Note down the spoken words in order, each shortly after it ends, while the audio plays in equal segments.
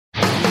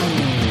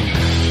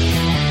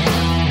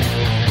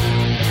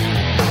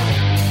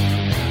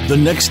The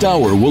next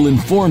hour will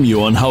inform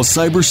you on how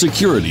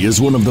cybersecurity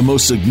is one of the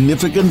most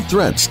significant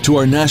threats to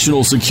our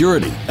national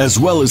security, as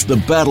well as the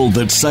battle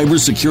that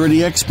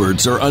cybersecurity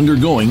experts are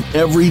undergoing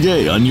every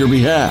day on your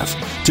behalf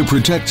to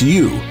protect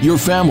you, your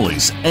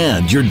families,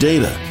 and your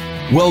data.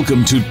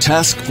 Welcome to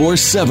Task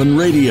Force 7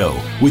 Radio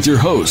with your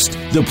host,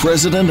 the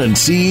President and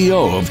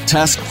CEO of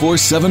Task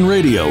Force 7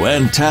 Radio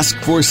and Task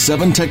Force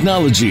 7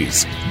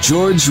 Technologies,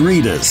 George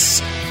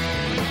Rettas.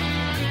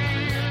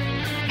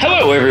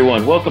 Hello,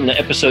 everyone. Welcome to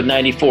episode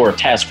 94 of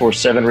Task Force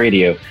 7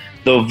 Radio,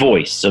 the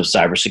voice of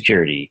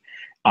cybersecurity.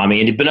 I'm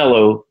Andy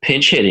Bonello,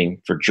 pinch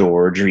hitting for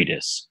George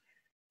Rettas.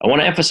 I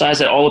want to emphasize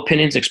that all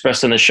opinions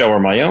expressed on the show are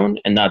my own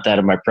and not that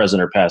of my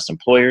present or past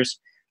employers.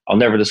 I'll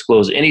never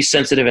disclose any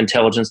sensitive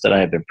intelligence that I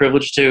have been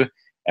privileged to.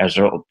 As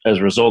a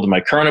result of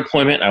my current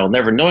employment, I will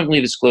never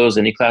knowingly disclose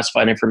any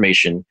classified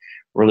information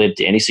related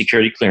to any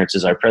security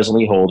clearances I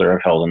presently hold or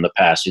have held in the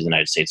past with the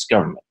United States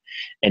government.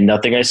 And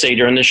nothing I say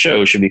during this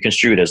show should be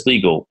construed as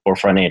legal or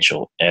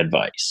financial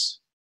advice.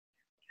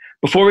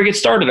 Before we get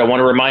started, I want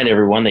to remind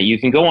everyone that you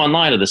can go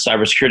online to the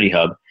Cybersecurity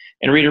Hub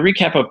and read a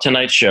recap of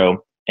tonight's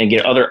show and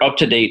get other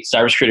up-to-date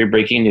cybersecurity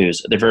breaking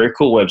news at the very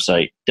cool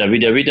website,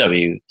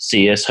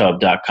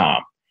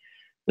 www.cshub.com.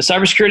 The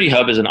Cybersecurity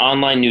Hub is an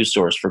online news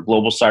source for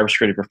global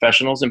cybersecurity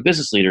professionals and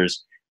business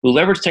leaders who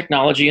leverage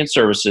technology and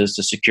services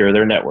to secure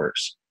their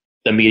networks.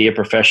 The media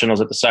professionals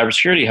at the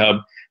Cybersecurity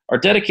Hub are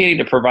dedicated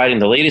to providing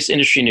the latest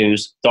industry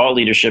news, thought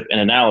leadership,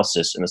 and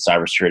analysis in the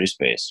cybersecurity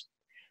space.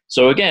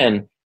 So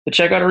again, to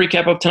check out a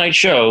recap of tonight's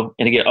show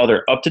and to get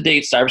other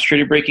up-to-date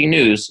cybersecurity breaking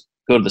news,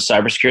 go to the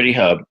Cybersecurity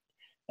Hub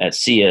at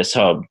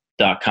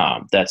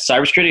cshub.com. That's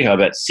Cybersecurity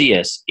Hub at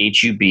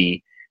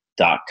cshub.com.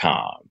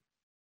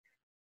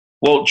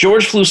 Well,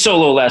 George flew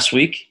solo last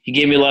week. He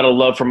gave me a lot of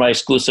love for my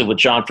exclusive with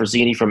John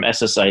Frazzini from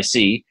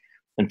SSIC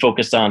and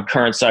focused on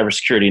current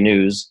cybersecurity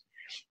news.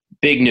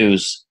 Big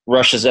news,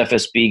 Russia's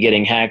FSB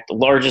getting hacked, the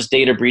largest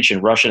data breach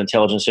in Russian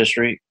intelligence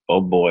history. Oh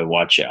boy,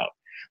 watch out.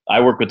 I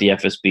worked with the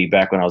FSB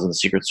back when I was in the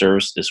Secret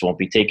Service. This won't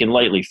be taken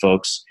lightly,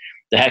 folks.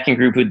 The hacking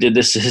group who did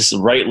this is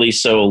rightly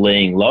so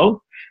laying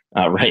low.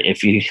 Right?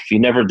 If you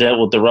never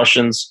dealt with the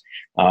Russians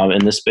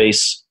in this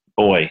space,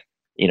 boy,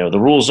 you know, the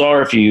rules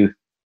are if you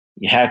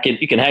hack it,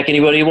 you can hack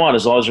anybody you want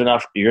as long as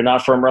you're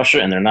not from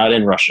Russia and they're not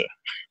in Russia.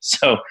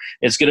 So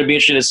it's going to be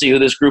interesting to see who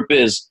this group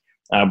is.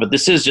 But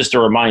this is just a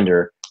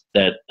reminder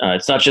that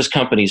it's not just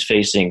companies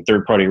facing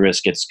third-party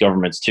risk; it's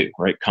governments too,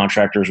 right?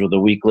 Contractors were the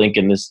weak link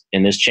in this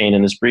chain,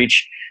 in this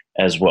breach,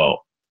 as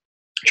well.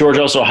 George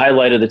also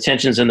highlighted the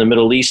tensions in the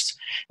Middle East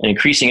and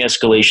increasing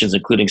escalations,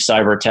 including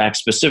cyber attacks,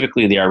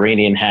 specifically the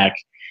Iranian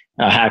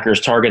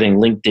hackers targeting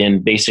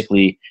LinkedIn,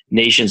 basically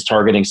nations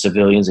targeting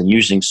civilians and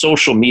using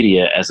social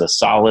media as a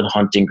solid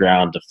hunting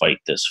ground to fight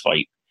this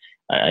fight.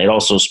 It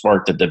also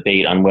sparked a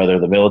debate on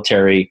whether the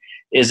military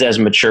is as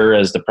mature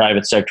as the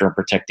private sector in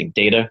protecting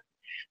data.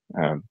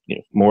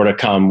 More to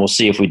come. We'll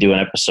see if we do an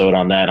episode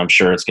on that. I'm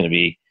sure it's going to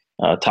be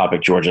a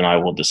topic George and I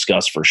will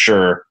discuss for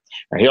sure.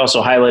 He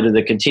also highlighted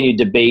the continued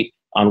debate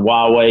on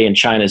Huawei and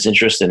China's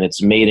interest in its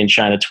Made in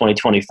China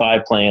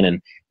 2025 plan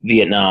and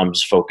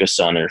Vietnam's focus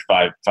on their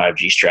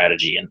 5G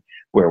strategy and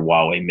where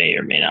Huawei may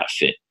or may not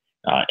fit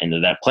into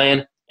that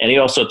plan. And he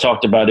also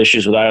talked about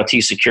issues with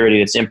IoT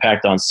security, its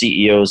impact on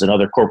CEOs and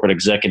other corporate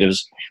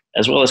executives,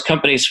 as well as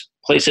companies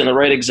placing the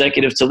right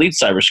executives to lead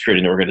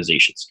cybersecurity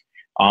organizations.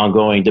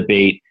 Ongoing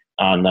debate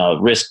on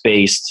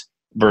risk-based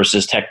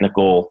versus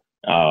technical,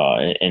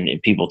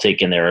 and people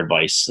taking their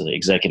advice, the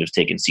executives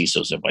taking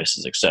CISO's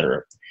advices, et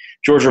cetera.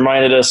 George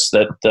reminded us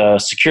that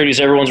security is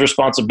everyone's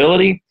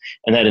responsibility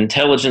and that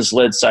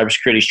intelligence-led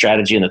cybersecurity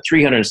strategy and the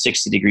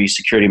 360-degree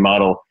security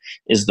model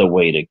is the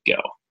way to go.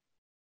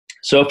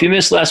 So if you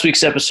missed last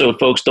week's episode,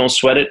 folks, don't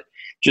sweat it.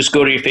 Just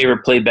go to your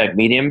favorite playback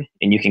medium,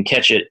 and you can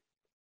catch it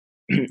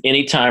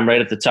anytime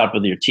right at the top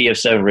of your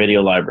TF7 radio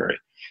library.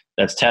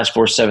 That's Task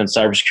Force 7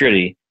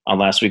 Cybersecurity on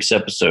last week's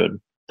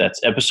episode. That's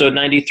episode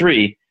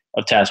 93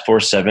 of Task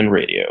Force 7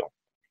 Radio.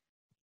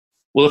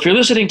 Well, if you're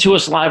listening to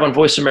us live on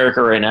Voice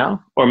America right now,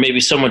 or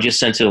maybe someone just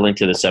sent you the link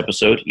to this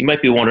episode, you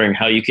might be wondering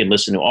how you can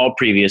listen to all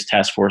previous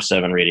Task Force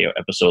 7 Radio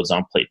episodes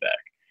on playback.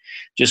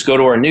 Just go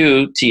to our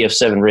new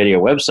TF7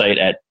 Radio website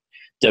at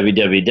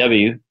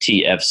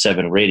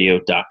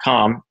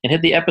www.tf7radio.com and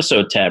hit the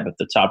episode tab at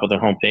the top of the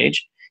homepage,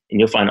 and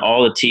you'll find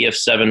all the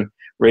TF7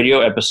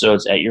 Radio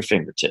episodes at your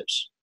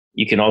fingertips.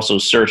 You can also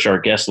search our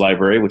guest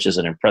library, which is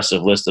an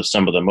impressive list of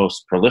some of the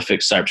most prolific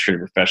cybersecurity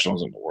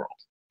professionals in the world.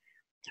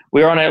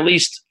 We are on at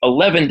least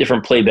 11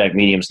 different playback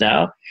mediums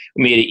now.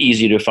 We made it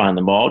easy to find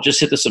them all.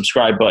 Just hit the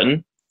subscribe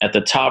button at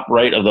the top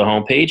right of the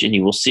homepage, and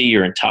you will see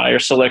your entire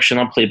selection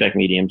on playback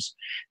mediums.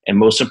 And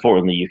most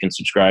importantly, you can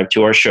subscribe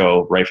to our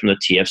show right from the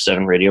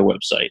TF7 Radio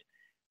website,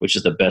 which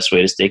is the best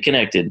way to stay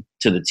connected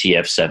to the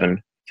TF7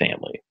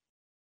 family.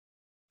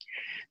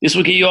 This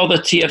will give you all the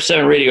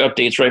TF7 Radio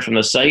updates right from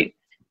the site.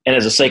 And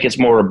as the site gets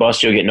more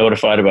robust, you'll get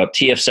notified about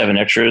TF7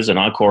 extras and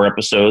encore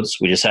episodes.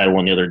 We just had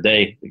one the other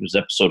day. It was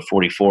episode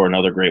 44,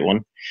 another great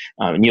one.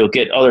 And you'll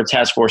get other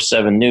Task Force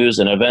 7 news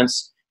and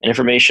events and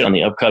information on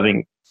the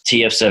upcoming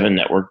TF7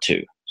 network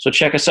too. So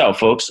check us out,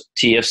 folks,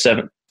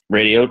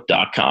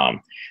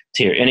 tf7radio.com,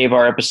 to hear any of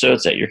our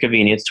episodes at your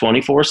convenience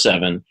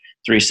 24/7,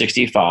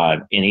 365,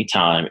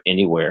 anytime,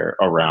 anywhere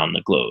around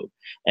the globe.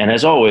 And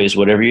as always,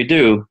 whatever you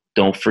do,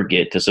 don't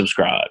forget to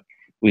subscribe.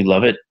 We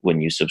love it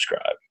when you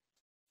subscribe.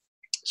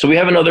 So we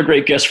have another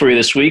great guest for you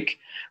this week.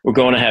 We're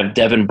going to have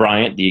Devin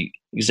Bryant, the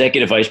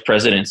Executive Vice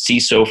President,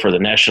 CISO for the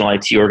National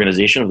IT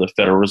Organization of the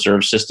Federal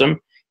Reserve System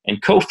and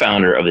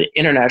co-founder of the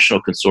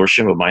International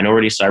Consortium of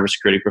Minority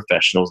Cybersecurity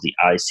Professionals, the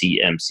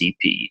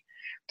ICMCP,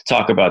 to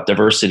talk about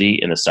diversity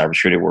in the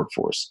cybersecurity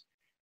workforce.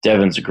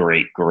 Devin's a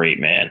great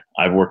man.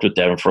 I've worked with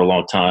Devin for a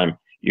long time.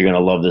 You're going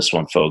to love this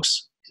one,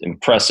 folks.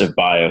 Impressive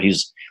bio.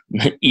 He's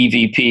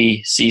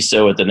EVP,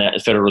 CISO at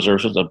the Federal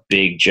Reserve. It's a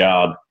big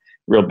job,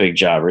 real big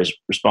job. He's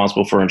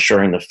responsible for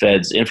ensuring the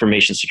Fed's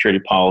information security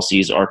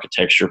policies,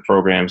 architecture,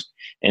 programs,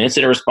 and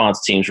incident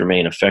response teams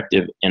remain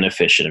effective and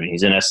efficient. I mean,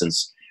 he's in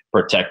essence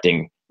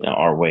protecting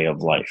our way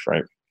of life,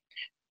 right?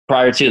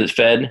 Prior to the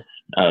Fed,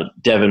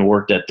 Devin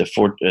worked as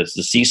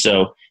the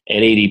CISO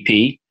at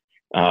ADP,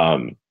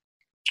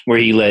 where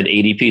he led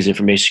ADP's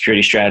information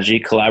security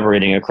strategy,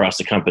 collaborating across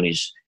the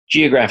company's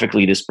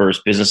geographically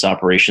dispersed business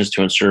operations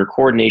to ensure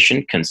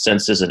coordination,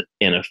 consensus, and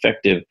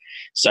effective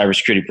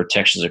cybersecurity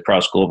protections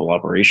across global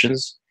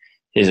operations.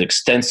 His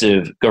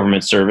extensive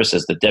government service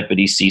as the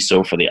Deputy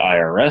CISO for the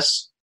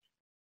IRS,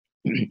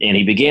 and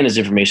he began his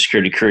information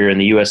security career in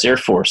the U.S. Air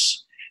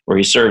Force, where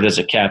he served as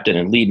a captain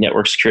and lead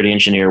network security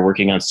engineer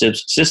working on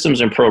systems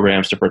and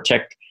programs to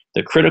protect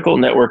the critical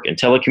network and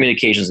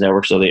telecommunications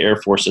networks of the Air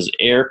Force's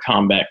Air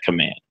Combat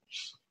Command.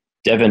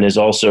 Devin is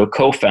also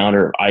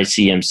co-founder of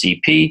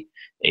ICMCP,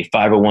 a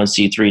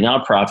 501c3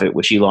 nonprofit,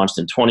 which he launched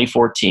in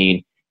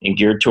 2014 and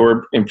geared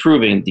toward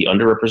improving the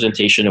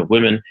underrepresentation of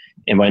women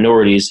and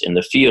minorities in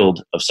the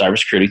field of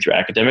cybersecurity through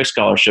academic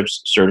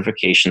scholarships,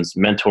 certifications,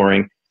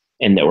 mentoring,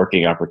 and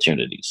networking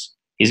opportunities.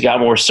 He's got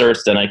more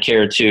certs than I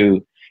care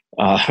to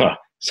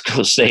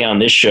stay on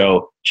this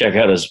show. Check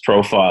out his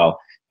profile.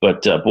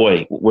 But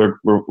boy, we're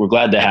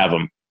glad to have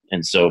him.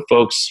 And so,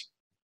 folks,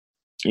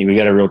 we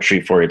got a real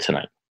treat for you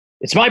tonight.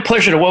 It's my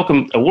pleasure to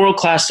welcome a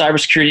world-class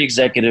cybersecurity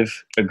executive,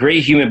 a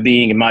great human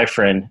being, and my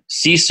friend,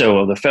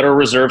 CISO of the Federal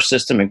Reserve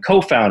System and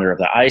co-founder of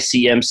the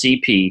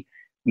ICMCP,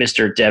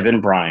 Mr.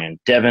 Devin Bryant.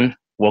 Devin,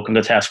 welcome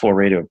to Task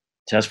Force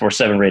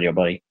 7 Radio,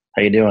 buddy.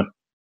 How you doing?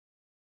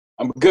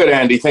 I'm good,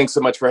 Andy. Thanks so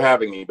much for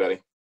having me, buddy.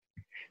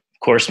 Of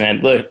course,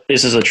 man. Look,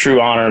 this is a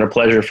true honor and a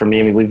pleasure for me.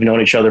 I mean, we've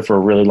known each other for a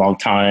really long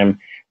time.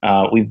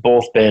 We've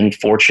both been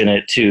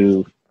fortunate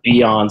to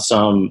be on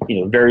some,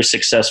 very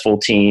successful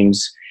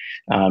teams.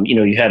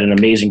 You had an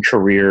amazing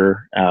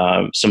career,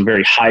 some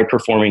very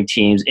high-performing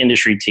teams,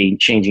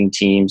 industry-changing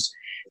teams.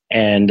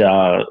 And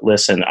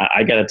listen,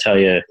 I got to tell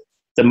you,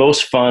 the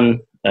most fun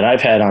that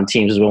I've had on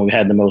teams is when we've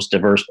had the most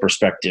diverse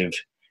perspective.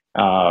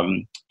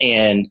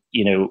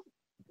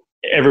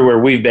 Everywhere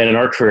we've been in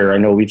our career, I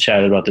know we've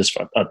chatted about this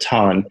a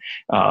ton,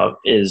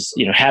 is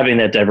having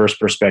that diverse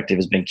perspective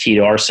has been key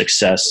to our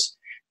success.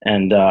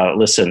 And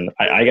listen,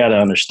 I got to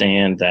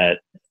understand that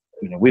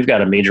we've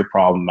got a major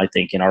problem, I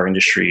think, in our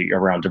industry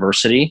around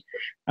diversity.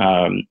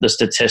 The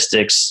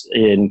statistics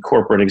in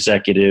corporate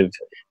executive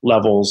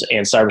levels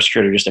and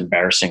cybersecurity are just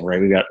embarrassing, right?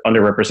 We've got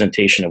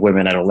underrepresentation of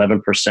women at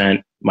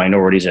 11%,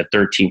 minorities at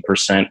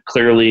 13%.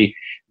 Clearly,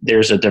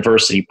 there's a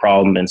diversity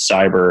problem in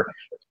cyber.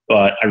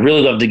 But I'd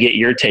really love to get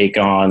your take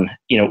on,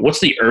 what's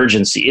the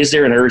urgency? Is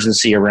there an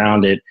urgency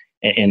around it,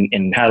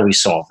 and how do we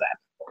solve that?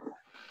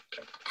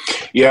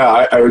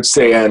 Yeah, I would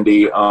say,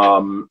 Andy,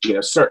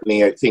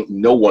 certainly I think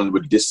no one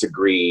would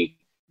disagree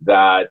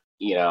that,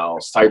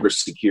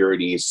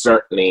 cybersecurity is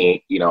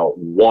certainly,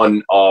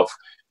 one of,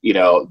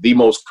 the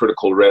most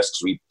critical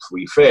risks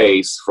we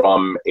face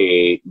from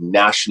a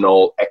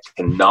national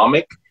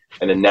economic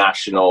and a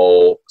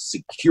national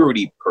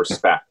security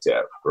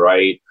perspective,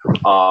 right?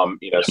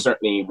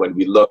 Certainly when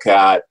we look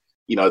at,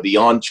 the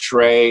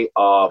entree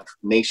of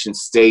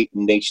nation-state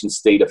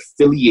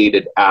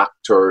affiliated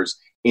actors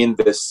in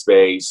this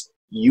space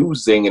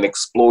using and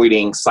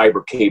exploiting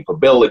cyber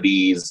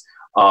capabilities,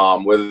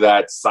 whether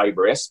that's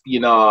cyber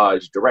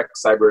espionage, direct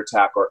cyber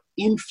attack, or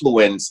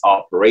influence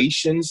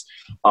operations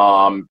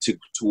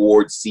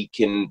towards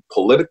seeking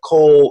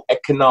political,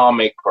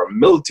 economic, or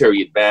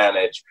military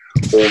advantage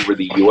over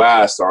the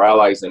U.S., our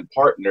allies and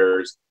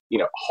partners.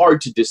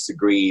 Hard to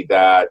disagree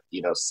that,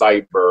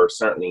 cyber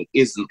certainly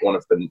isn't one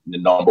of the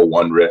number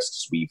one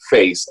risks we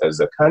face as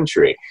a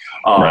country.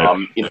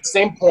 Right. At the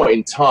same point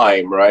in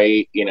time,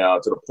 right,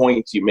 to the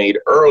point you made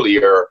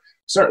earlier,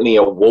 certainly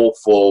a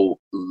woeful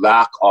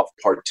lack of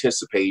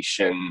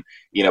participation,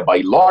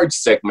 by large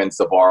segments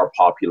of our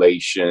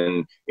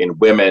population in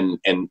women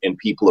and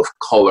people of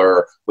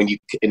color,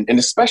 and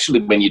especially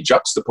when you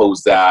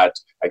juxtapose that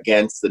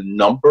against the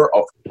number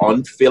of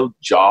unfilled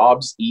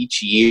jobs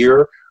each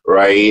year,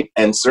 right?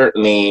 And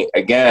certainly,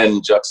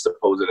 again,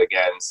 juxtapose it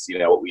against,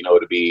 what we know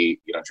to be,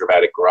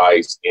 dramatic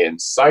rise in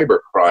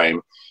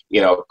cybercrime.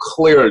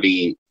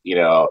 Clearly,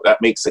 that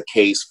makes a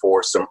case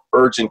for some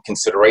urgent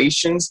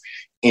considerations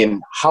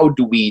in how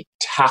do we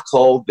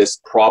tackle this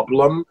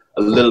problem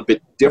a little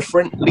bit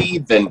differently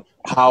than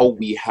how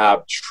we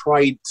have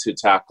tried to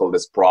tackle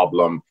this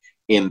problem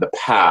in the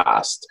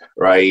past,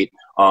 right?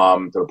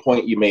 The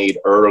point you made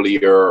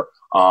earlier,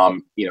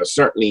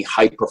 certainly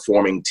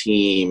high-performing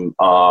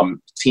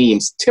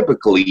teams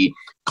typically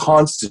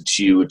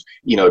constitute,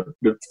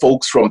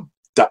 folks from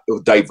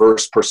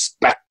diverse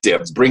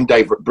perspectives,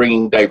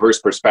 bringing diverse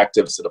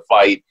perspectives to the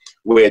fight,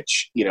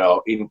 which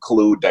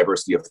include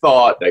diversity of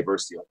thought,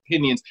 diversity of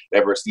opinions,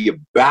 diversity of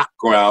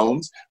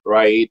backgrounds,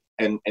 right?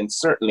 And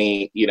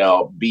certainly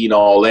being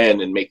all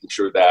in and making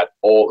sure that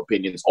all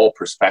opinions, all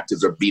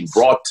perspectives are being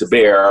brought to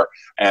bear.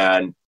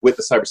 And with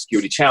the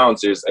cybersecurity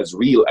challenges as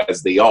real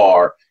as they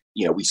are,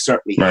 we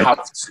certainly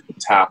have to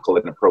tackle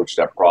and approach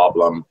that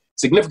problem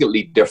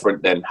significantly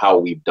different than how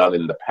we've done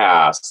in the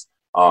past.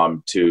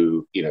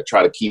 To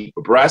try to keep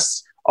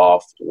abreast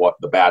of what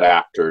the bad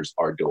actors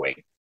are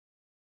doing.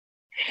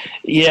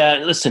 Yeah,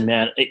 listen,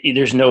 man,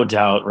 there's no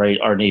doubt, right?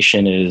 Our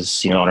nation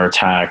is, under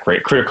attack,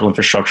 right? Critical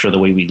infrastructure, the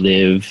way we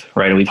live,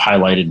 right? And we've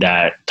highlighted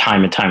that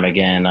time and time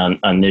again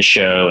on this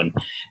show. And,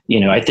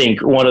 I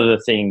think one of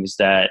the things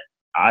that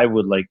I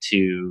would like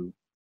to,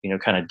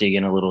 kind of dig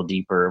in a little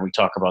deeper, and we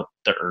talk about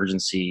the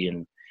urgency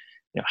and,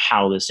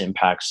 how this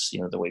impacts,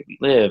 the way we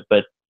live.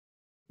 But,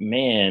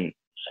 man,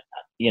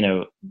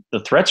 the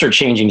threats are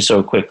changing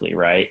so quickly,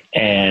 right?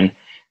 And,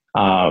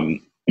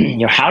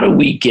 how do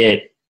we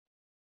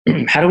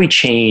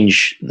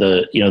change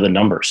the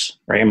numbers,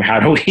 right? I mean, how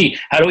do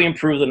we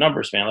improve the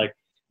numbers, man? Like,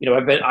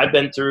 I've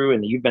been through,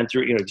 and you've been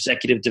through,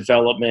 executive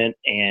development,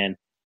 and,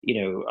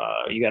 you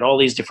got all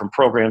these different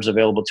programs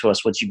available to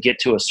us once you get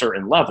to a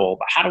certain level,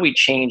 but how do we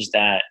change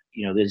that,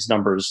 these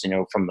numbers,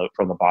 from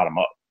the bottom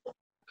up?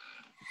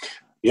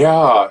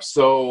 Yeah.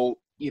 So,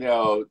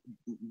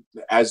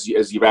 as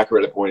you've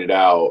accurately pointed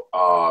out,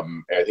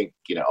 I think,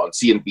 on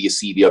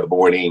CNBC the other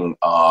morning,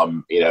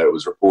 it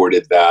was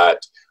reported that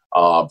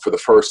for the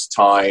first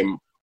time,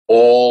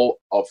 all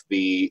of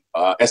the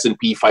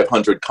S&P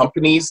 500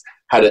 companies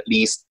had at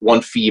least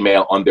one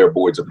female on their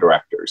boards of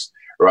directors,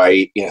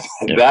 right?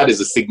 That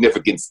is a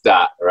significant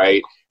stat,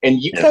 right?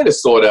 And you kind of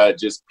sort of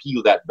just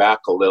peel that back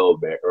a little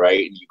bit,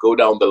 right? And you go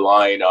down the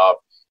line of,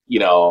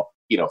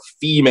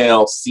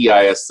 female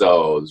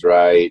CISOs,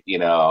 right?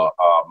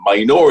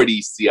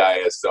 Minority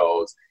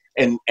CISOs.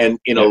 And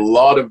in a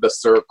lot of the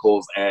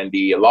circles,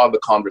 Andy, a lot of the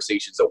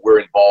conversations that we're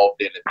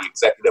involved in at the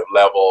executive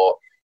level,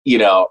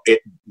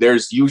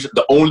 there's usually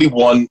the only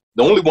one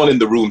in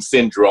the room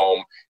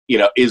syndrome,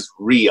 is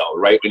real,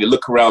 right? When you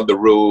look around the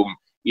room,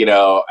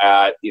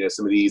 at,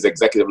 some of these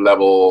executive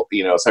level,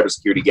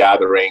 cybersecurity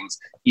gatherings,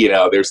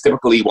 there's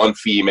typically one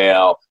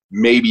female,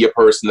 maybe a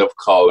person of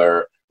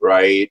color,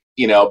 right?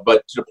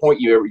 But to the point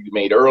you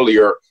made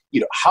earlier,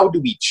 how do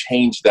we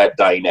change that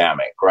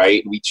dynamic,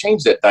 right? We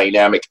change that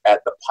dynamic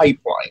at the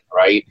pipeline,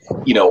 right?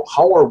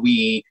 How are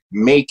we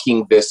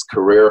making this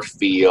career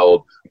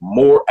field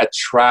more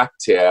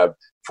attractive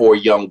for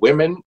young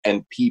women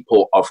and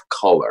people of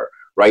color,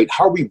 right?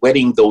 How are we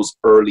whetting those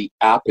early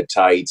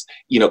appetites,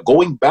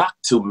 going back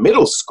to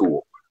middle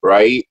school,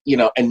 right?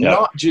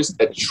 Not just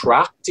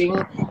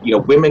attracting,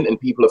 women and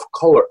people of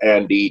color,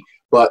 Andy,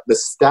 but the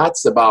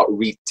stats about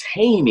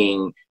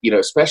retaining,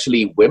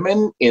 especially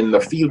women in the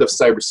field of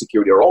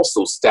cybersecurity are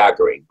also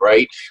staggering,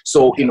 right?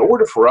 So in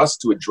order for us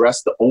to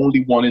address the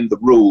only one in the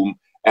room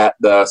at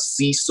the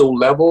CISO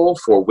level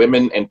for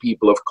women and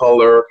people of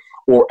color,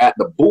 or at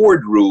the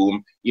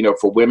boardroom,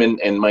 for women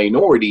and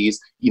minorities,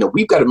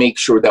 we've got to make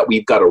sure that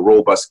we've got a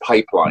robust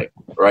pipeline,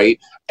 right?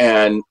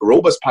 And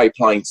robust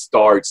pipeline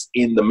starts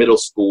in the middle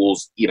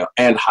schools,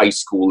 and high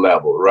school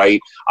level, right?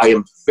 I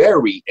am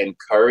very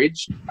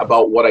encouraged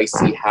about what I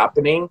see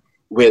happening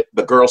with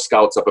the Girl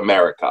Scouts of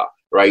America,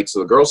 right? So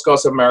the Girl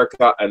Scouts of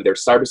America and their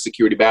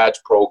cybersecurity badge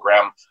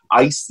program,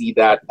 I see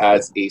that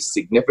as a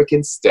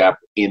significant step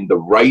in the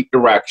right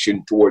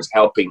direction towards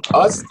helping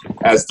us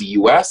as the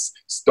U.S.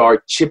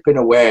 start chipping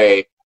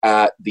away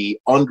at the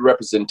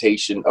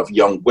underrepresentation of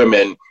young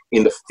women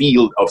in the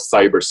field of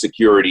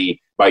cybersecurity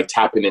by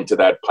tapping into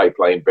that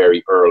pipeline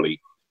very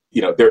early.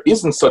 There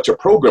isn't such a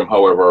program,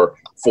 however,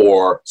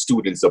 for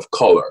students of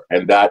color,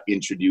 and that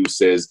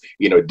introduces,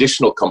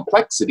 additional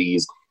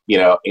complexities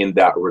in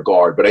that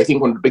regard. But I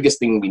think one of the biggest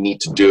things we need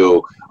to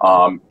do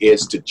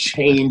is to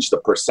change the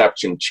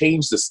perception,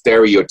 change the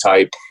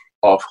stereotype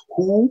of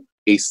who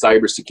a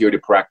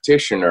cybersecurity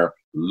practitioner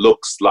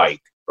looks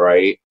like,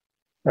 right?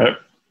 Right.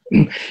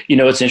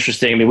 It's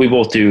interesting. I mean, we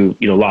both do,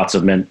 lots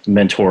of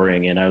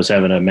mentoring, and I was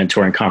having a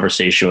mentoring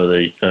conversation with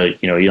a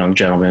young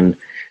gentleman,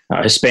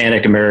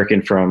 Hispanic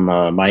American from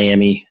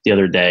Miami the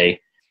other day.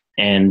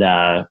 And,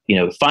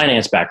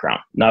 finance background,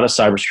 not a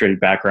cybersecurity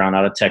background,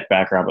 not a tech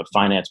background, but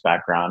finance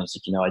background. It's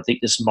like, I think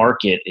this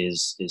market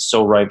is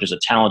so ripe. There's a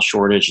talent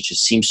shortage. It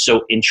just seems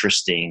so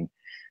interesting,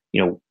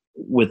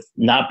 with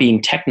not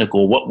being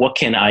technical, what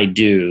can I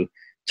do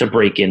to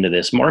break into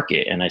this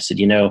market? And I said,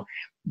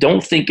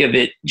 don't think of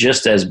it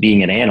just as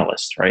being an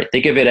analyst, right?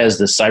 Think of it as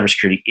the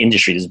cybersecurity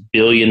industry, this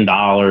billions of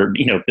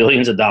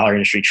dollar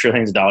industry,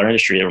 trillions of dollar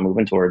industry that we're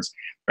moving towards,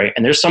 right?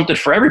 And there's something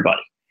for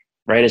everybody,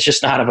 right? It's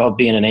just not about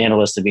being an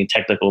analyst and being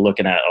technical,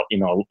 looking at,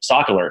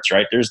 SOC alerts,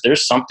 right?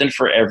 There's something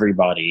for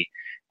everybody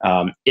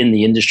in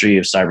the industry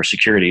of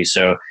cybersecurity.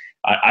 So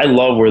I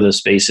love where the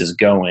space is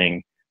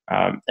going.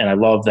 And I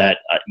love that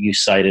you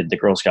cited the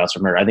Girl Scouts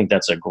of America. I think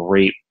that's a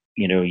great,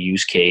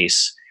 use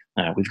case.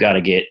 We've got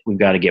to get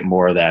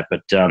more of that.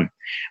 But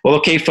well,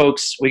 okay,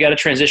 folks, we got to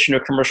transition to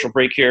a commercial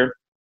break here.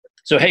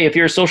 So hey, if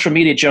you're a social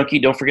media junkie,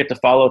 don't forget to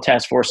follow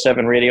Task Force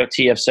 7 Radio,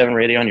 TF7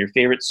 Radio on your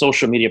favorite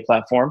social media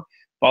platform.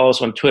 Follow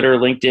us on Twitter,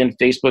 LinkedIn,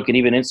 Facebook, and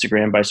even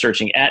Instagram by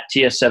searching at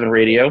TF7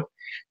 Radio.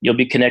 You'll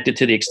be connected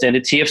to the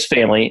extended TF's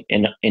family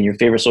in your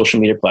favorite social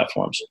media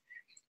platforms.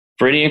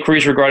 For any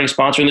inquiries regarding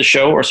sponsoring the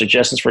show or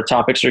suggestions for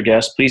topics or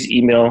guests, please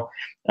email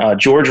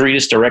George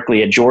Reedus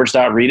directly at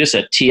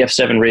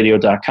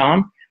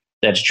george.reedus@tf7radio.com.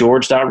 That's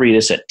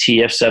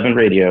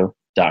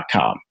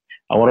george.reedus@tf7radio.com.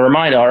 I want to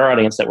remind our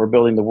audience that we're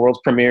building the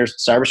world's premier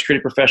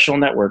cybersecurity professional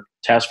network,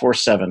 Task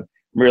Force 7. I'm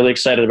really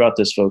excited about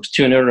this, folks.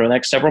 Tune in over the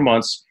next several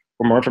months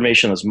for more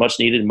information on this much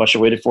needed, much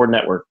awaited for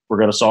network. We're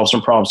going to solve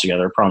some problems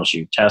together, I promise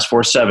you. Task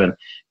Force 7,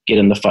 get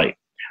in the fight.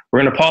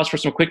 We're going to pause for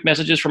some quick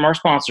messages from our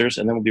sponsors,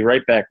 and then we'll be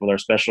right back with our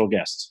special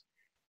guests,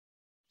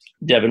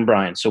 Devin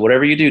Bryan. So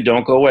whatever you do,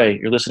 don't go away.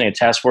 You're listening to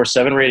Task Force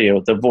 7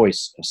 Radio, the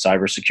voice of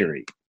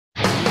cybersecurity.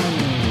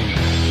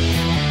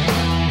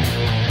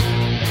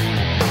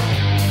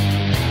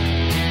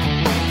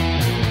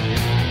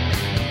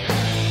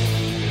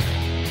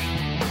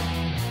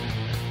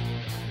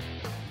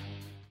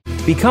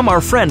 Become our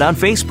friend on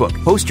Facebook.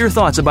 Post your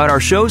thoughts about our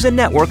shows and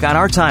network on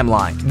our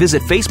timeline.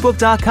 Visit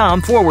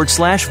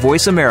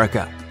facebook.com/Voice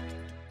America.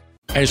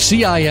 As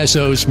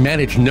CISOs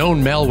manage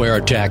known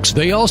malware attacks,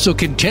 they also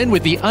contend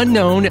with the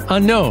unknown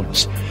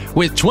unknowns.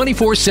 With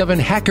 24/7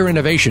 hacker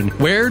innovation,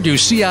 where do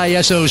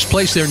CISOs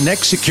place their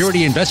next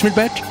security investment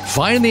bet?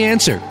 Find the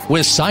answer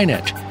with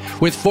SINET.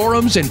 With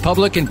forums and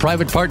public and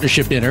private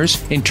partnership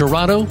dinners in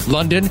Toronto,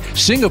 London,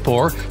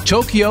 Singapore,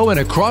 Tokyo,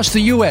 and across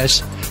the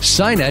U.S.,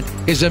 SINET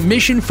is a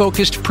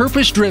mission-focused,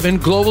 purpose-driven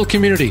global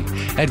community,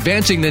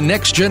 advancing the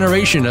next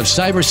generation of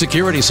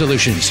cybersecurity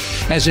solutions.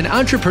 As an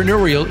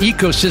entrepreneurial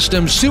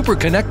ecosystem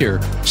superconnector,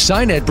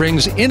 SINET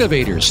brings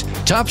innovators,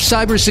 top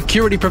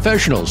cybersecurity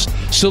professionals,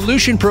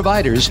 solution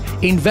providers,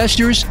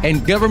 investors,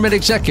 and government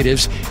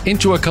executives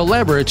into a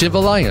collaborative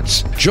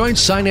alliance. Join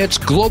SINET's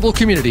global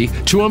community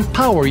to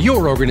empower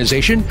your organization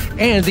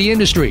and the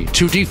industry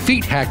to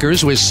defeat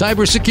hackers with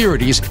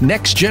cybersecurity's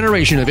next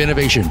generation of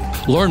innovation.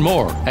 Learn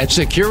more at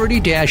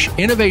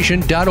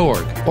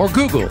security-innovation.org or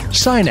Google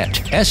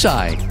SINET,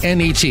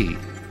 SINET.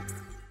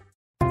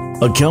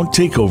 Account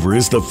takeover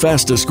is the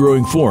fastest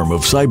growing form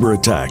of cyber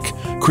attack.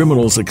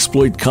 Criminals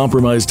exploit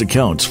compromised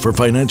accounts for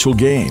financial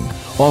gain,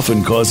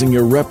 often causing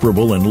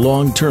irreparable and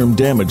long-term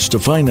damage to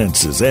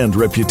finances and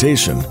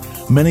reputation.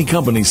 Many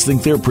companies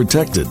think they're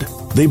protected.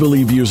 They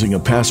believe using a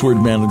password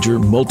manager,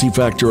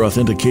 multi-factor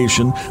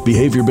authentication,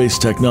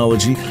 behavior-based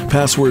technology,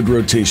 password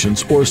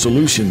rotations, or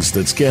solutions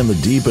that scan the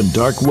deep and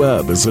dark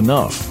web is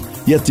enough.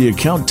 Yet the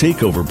account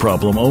takeover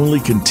problem only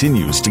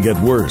continues to get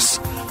worse.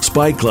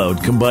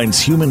 SpyCloud combines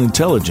human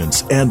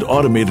intelligence and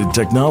automated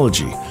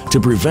technology to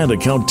prevent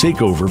account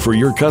takeover for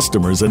your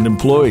customers and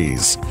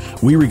employees.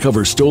 We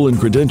recover stolen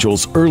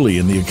credentials early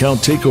in the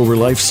account takeover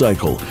life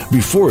cycle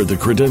before the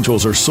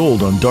credentials are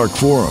sold on dark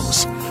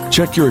forums.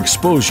 Check your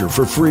exposure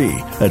for free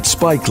at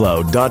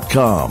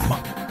spycloud.com.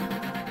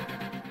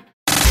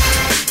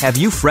 Have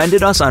you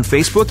friended us on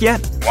Facebook yet?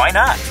 Why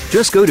not?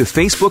 Just go to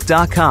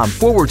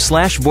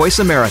facebook.com/Voice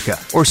America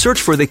or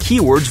search for the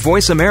keywords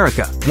Voice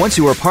America. Once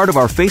you are part of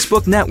our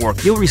Facebook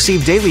network, you'll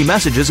receive daily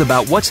messages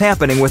about what's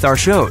happening with our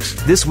shows,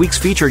 this week's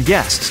featured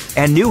guests,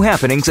 and new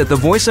happenings at the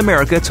Voice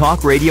America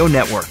Talk Radio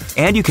Network.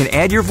 And you can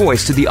add your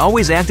voice to the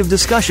always active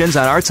discussions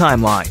on our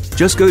timeline.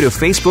 Just go to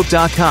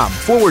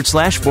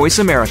facebook.com/Voice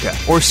America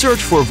or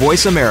search for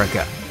Voice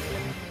America.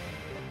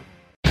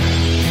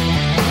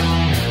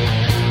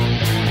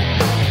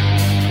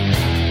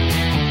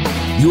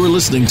 You're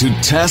listening to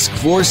Task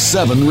Force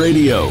 7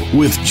 Radio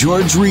with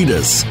George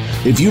Reedus.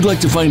 If you'd like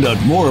to find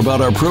out more about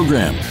our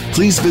program,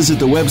 please visit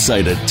the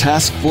website at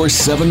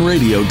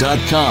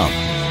taskforce7radio.com.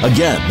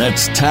 Again,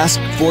 that's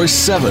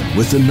taskforce7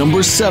 with the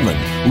number 7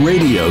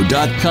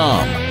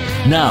 radio.com.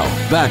 Now,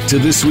 back to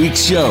this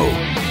week's show.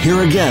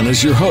 Here again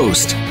is your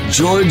host,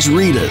 George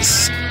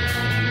Reedus.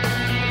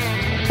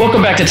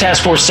 Welcome back to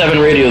Task Force 7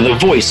 Radio, the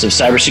voice of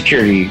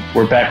cybersecurity.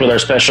 We're back with our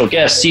special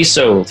guest,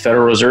 CISO of the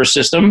Federal Reserve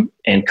System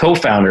and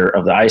co-founder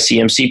of the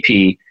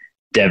ICMCP,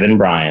 Devin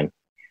Bryan.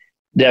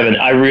 Devin,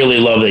 I really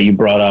love that you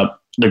brought up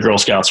the Girl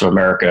Scouts of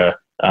America.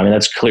 I mean,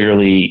 that's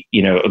clearly,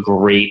 a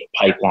great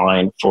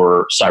pipeline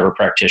for cyber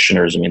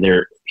practitioners. I mean,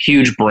 they're a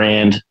huge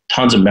brand,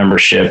 tons of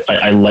membership.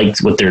 I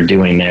liked what they're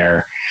doing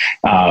there.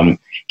 Can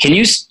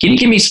you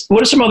give me,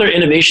 what are some other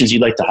innovations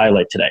you'd like to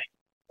highlight today?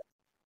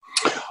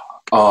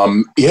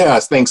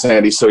 Yes, thanks,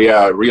 Andy. So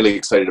really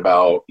excited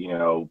about,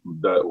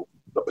 the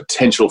the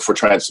potential for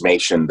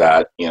transformation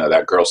that,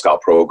 that Girl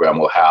Scout program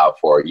will have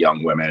for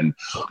young women.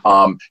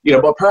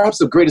 But perhaps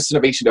the greatest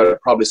innovation that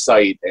I'd probably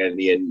cite,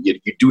 and you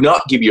do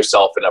not give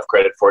yourself enough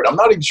credit for it. I'm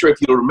not even sure if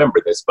you'll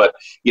remember this, but,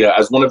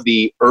 as one of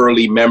the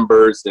early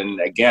members, and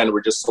again,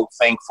 we're just so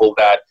thankful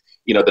that,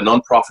 the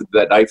nonprofit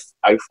that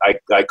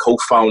I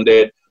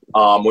co-founded,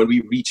 when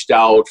we reached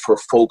out for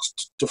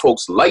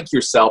folks like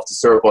yourself to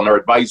serve on our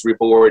advisory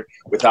board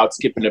without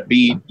skipping a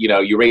beat,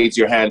 you raised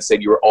your hand,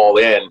 said you were all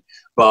in.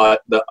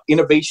 But the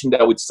innovation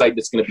that I would cite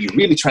that's going to be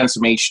really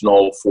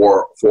transformational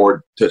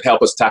to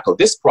help us tackle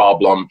this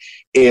problem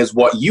is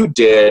what you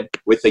did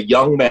with a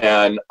young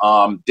man.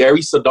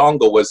 Derry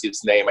Sodongo was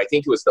his name. I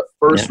think he was the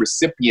first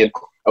recipient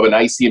of an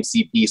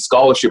ICMCP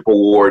scholarship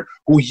award,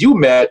 who you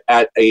met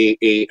at I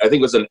think it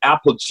was an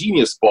Apple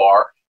Genius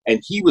bar. And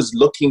he was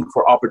looking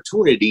for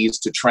opportunities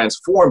to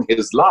transform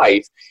his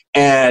life.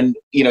 And,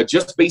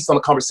 just based on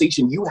the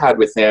conversation you had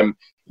with him,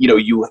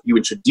 you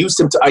introduced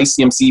him to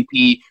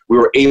ICMCP. We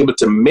were able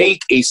to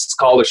make a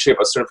scholarship,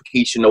 a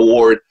certification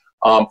award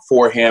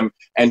for him.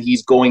 And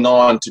he's going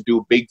on to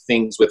do big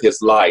things with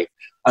his life.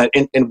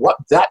 And what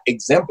that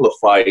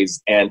exemplifies,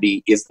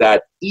 Andy, is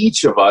that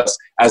each of us,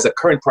 as a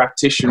current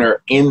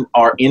practitioner in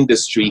our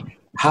industry,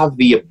 have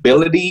the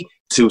ability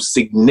to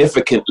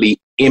significantly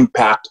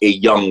impact a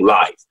young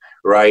life,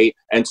 right?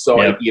 And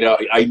so,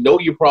 I know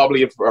you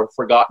probably have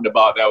forgotten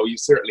about that. Well, you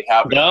certainly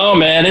haven't. No,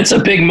 man, it's a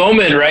big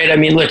moment, right? I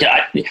mean, look,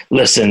 I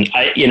was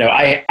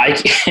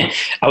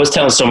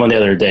telling someone the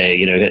other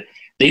day, that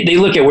they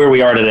look at where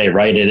we are today,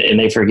 right? And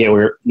they forget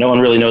no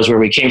one really knows where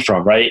we came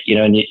from, right?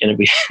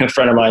 A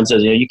friend of mine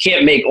says, you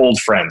can't make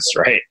old friends,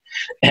 right?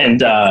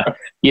 And,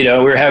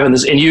 we're having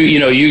this, and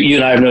you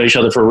and I have known each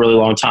other for a really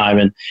long time.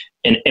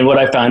 And what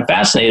I found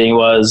fascinating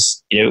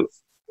was,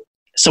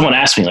 someone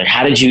asked me, like,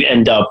 how did you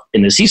end up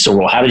in the CISO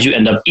role? How did you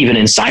end up even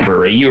in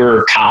cyber, right? You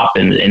were a cop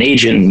and an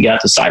agent and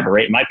got to cyber,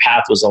 right? My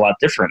path was a lot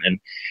different. And,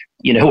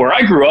 where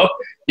I grew up,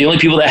 the only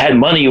people that had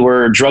money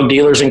were drug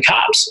dealers and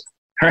cops,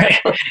 right?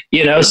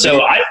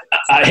 So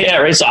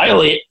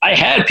I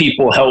had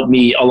people help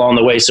me along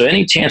the way. So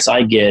any chance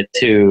I get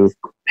to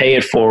pay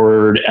it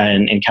forward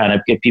and kind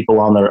of get people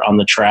on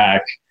the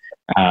track,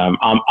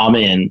 I'm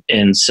in.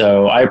 And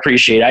so I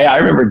appreciate I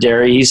remember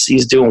Derry,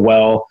 he's doing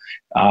well.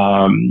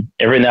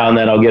 Every now and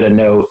then I'll get a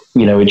note,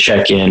 we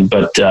check in,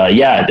 but,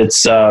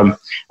 it's,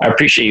 I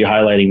appreciate you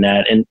highlighting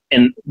that.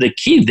 And the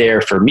key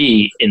there for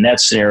me in that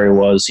scenario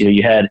was,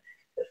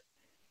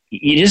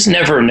 you just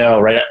never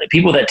know, right?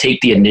 People that take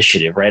the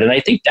initiative, right? And I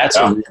think that's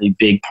a really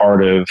big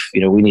part of,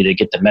 we need to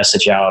get the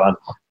message out on.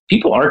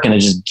 People aren't going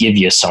to just give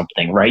you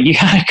something, right? You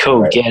got to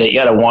go get it. You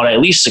got to want to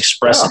at least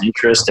express an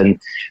interest, and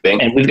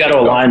we've got to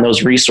align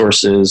those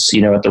resources,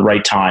 at the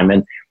right time.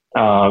 And,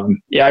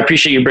 I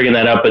appreciate you bringing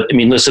that up, but I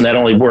mean, listen, that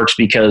only works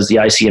because the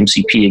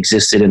ICMCP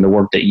existed in the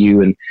work that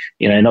you and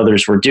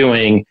others were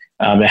doing,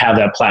 to have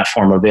that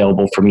platform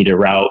available for me to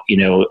route,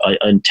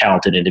 a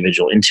talented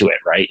individual into it.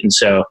 Right. And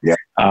so,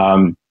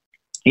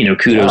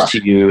 kudos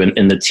to you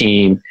and the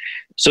team.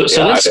 So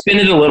let's spin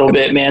it a little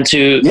bit, man,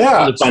 to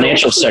the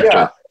financial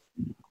sector.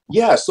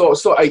 Yeah, so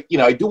I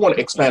do want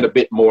to expand a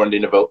bit more on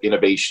the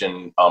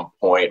innovation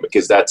point,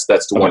 because that's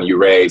the one you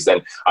raised,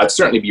 and I'd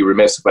certainly be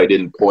remiss if I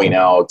didn't point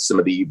out some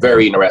of the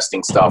very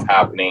interesting stuff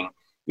happening,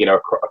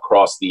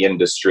 across the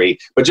industry.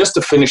 But just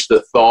to finish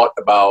the thought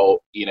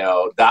about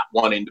that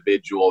one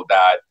individual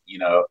that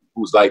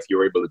whose life you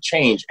were able to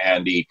change,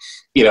 Andy,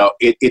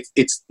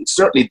 it's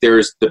certainly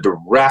there's the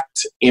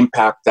direct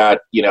impact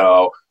that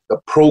the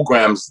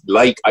programs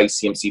like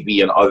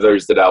ICMCP and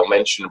others that I'll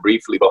mention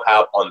briefly will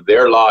have on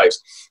their lives.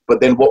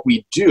 But then what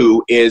we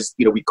do is,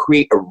 we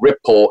create a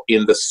ripple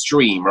in the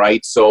stream,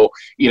 right? So,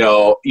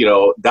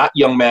 that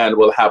young man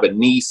will have a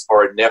niece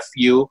or a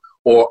nephew,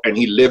 and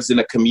he lives in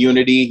a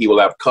community. He will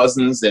have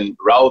cousins and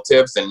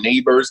relatives and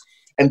neighbors,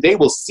 and they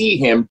will see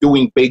him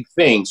doing big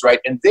things, right?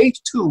 And they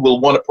too will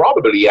want to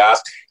probably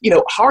ask,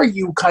 how are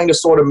you kind of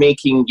sort of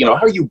making, how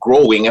are you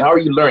growing and how are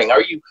you learning?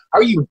 How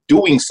are you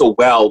doing so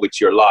well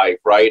with your life,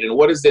 right? And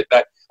what is it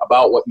that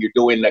about what you're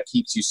doing that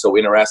keeps you so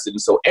interested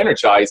and so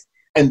energized?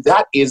 And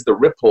that is the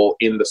ripple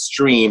in the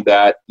stream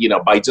that,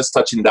 by just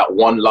touching that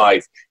one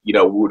life,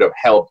 would have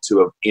helped to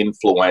have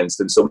influenced.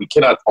 And so we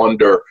cannot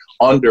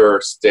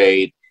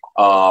understate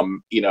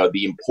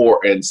the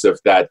importance of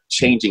that,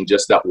 changing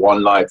just that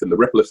one life and the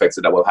ripple effects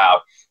that will have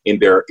in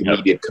their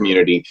immediate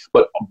community.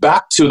 But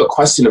back to the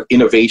question of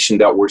innovation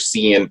that we're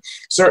seeing,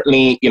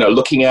 certainly,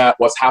 looking at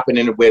what's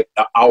happening with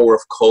the Hour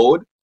of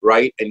Code,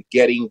 right? And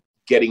getting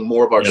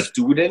more of our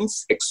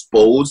students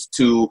exposed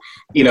to,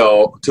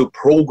 to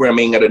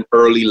programming at an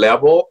early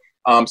level.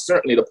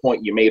 Certainly the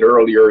point you made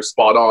earlier is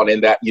spot on,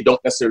 in that you don't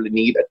necessarily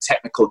need a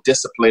technical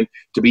discipline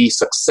to be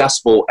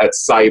successful at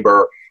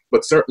cyber.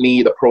 But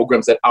certainly the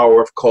programs at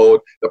Hour of Code,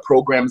 the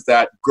programs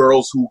that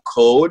Girls Who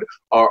Code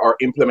are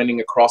implementing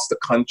across the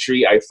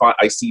country,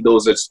 I see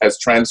those as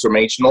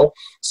transformational.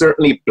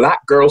 Certainly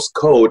Black Girls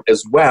Code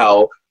as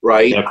well,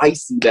 right? Yep. I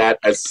see that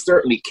as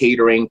certainly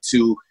catering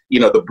to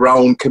the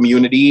brown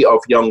community of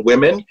young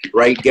women,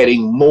 right?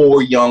 Getting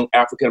more young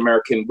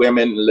African-American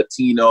women,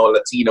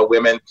 Latina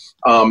women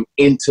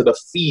into the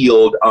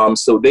field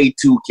so they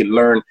too can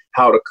learn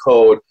how to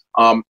code.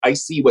 I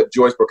see what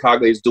Joyce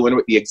Bracaglia is doing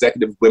with the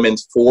Executive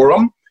Women's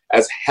Forum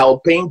as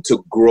helping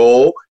to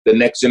grow the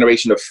next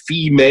generation of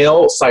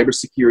female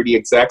cybersecurity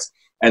execs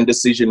and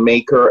decision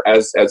maker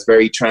as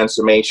very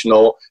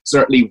transformational.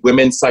 Certainly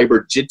Women's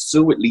Cyber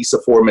Jitsu with Lisa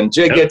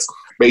Foreman-Jiggets,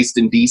 based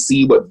in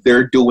DC, what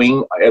they're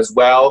doing as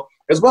well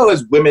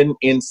as women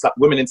in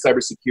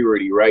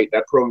cybersecurity, right?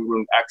 That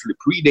program actually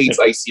predates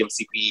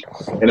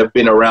ICMCP and have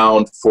been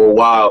around for a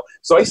while.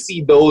 So I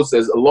see those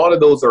as a lot of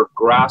those are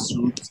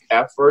grassroots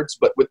efforts,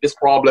 but with this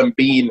problem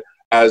being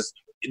as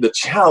the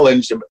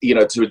challenge,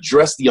 to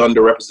address the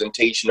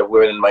underrepresentation of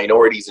women and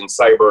minorities in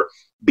cyber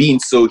being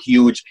so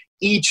huge,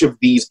 each of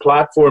these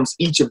platforms,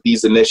 each of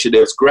these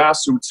initiatives,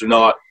 grassroots or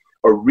not,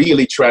 are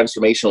really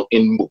transformational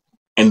in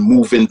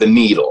moving the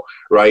needle,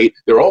 right?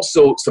 There are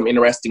also some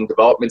interesting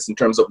developments in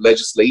terms of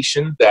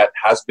legislation that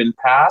has been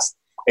passed,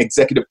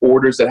 executive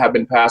orders that have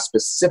been passed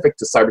specific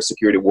to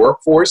cybersecurity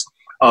workforce,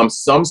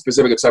 some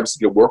specific to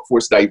cybersecurity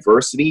workforce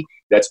diversity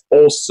that's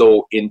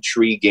also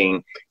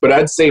intriguing. But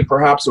I'd say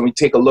perhaps when we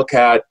take a look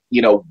at,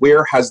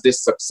 where has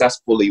this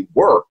successfully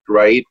worked,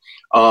 right?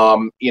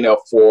 For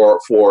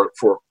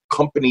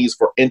companies,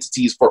 for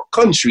entities, for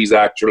countries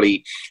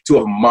actually to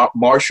have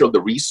marshaled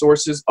the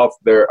resources of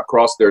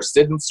across their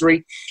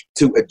citizenry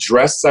to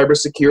address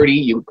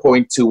cybersecurity. You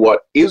point to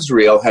what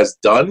Israel has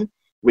done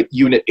with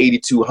Unit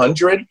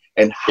 8200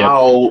 and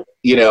how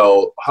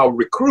how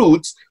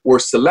recruits were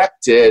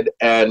selected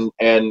and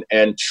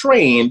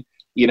trained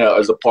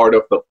as a part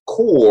of the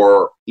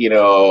core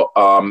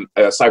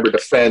cyber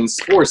defense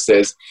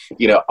forces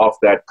of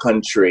that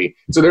country.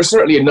 So there's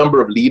certainly a number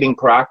of leading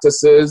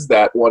practices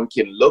that one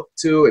can look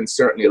to, and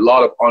certainly a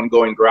lot of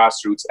ongoing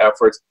grassroots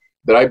efforts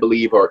that I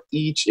believe are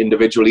each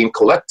individually and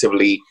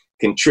collectively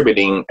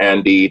contributing,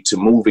 Andy, to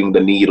moving the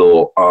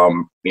needle,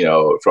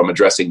 from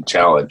addressing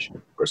challenge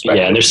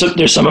perspective. Yeah, and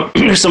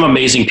there's some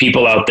amazing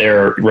people out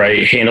there,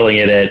 right, handling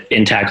it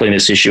and tackling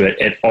this issue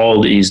at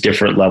all these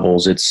different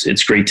levels.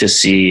 It's great to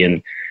see,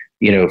 and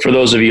for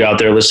those of you out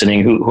there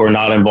listening who are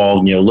not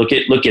involved, look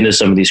into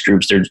some of these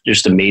groups. They're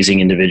just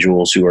amazing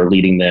individuals who are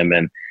leading them,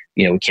 and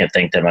we can't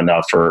thank them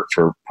enough for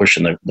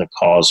pushing the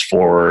cause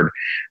forward.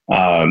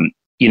 And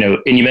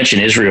you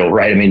mentioned Israel,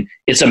 right? I mean,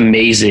 it's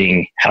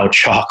amazing how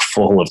chock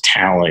full of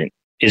talent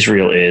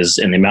Israel is,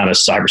 and the amount of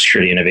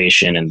cybersecurity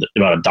innovation and the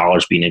amount of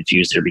dollars being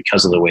infused there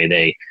because of the way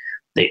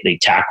they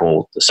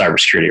tackle the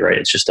cybersecurity, right?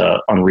 It's just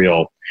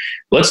unreal.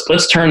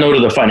 Let's turn though to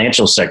the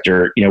financial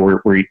sector.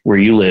 Where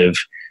you live,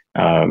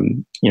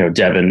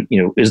 Devin.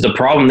 Is the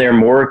problem there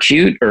more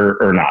acute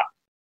or not?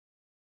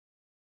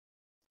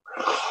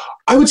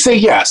 I would say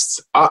yes.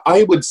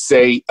 I would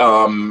say,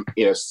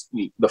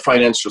 the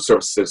financial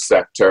services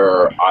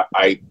sector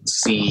I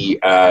see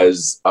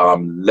as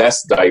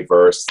less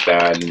diverse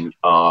than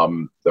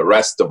the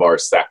rest of our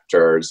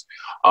sectors.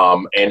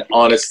 And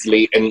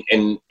honestly, and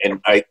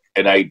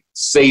I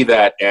say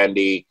that,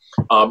 Andy,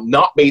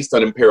 not based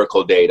on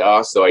empirical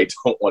data, so I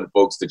don't want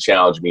folks to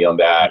challenge me on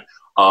that.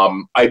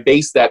 I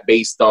base that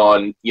based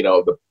on,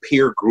 the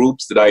peer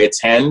groups that I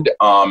attend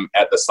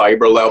at the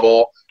cyber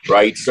level,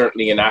 right?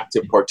 Certainly an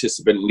active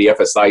participant in the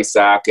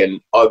FSISAC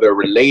and other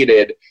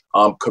related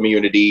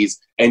communities.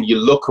 And you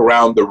look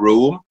around the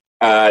room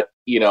at,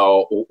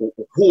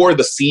 who are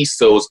the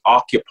CISOs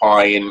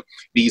occupying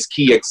these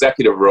key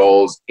executive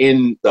roles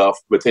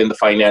within the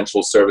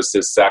financial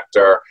services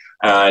sector.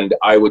 And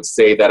I would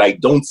say that I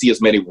don't see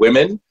as many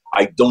women.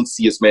 I don't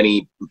see as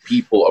many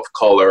people of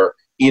color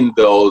in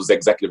those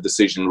executive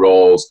decision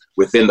roles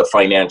within the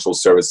financial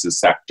services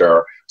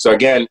sector. So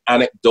again,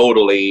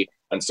 anecdotally,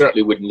 and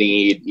certainly would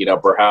need,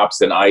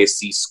 perhaps an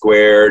ISC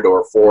Squared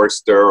or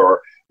Forrester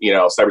or,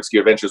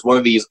 Cybersecurity Ventures, one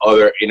of these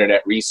other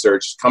internet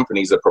research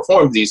companies that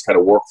perform these kind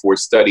of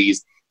workforce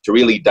studies to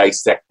really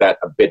dissect that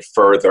a bit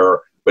further.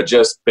 But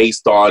just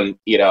based on,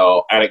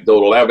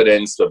 anecdotal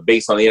evidence, but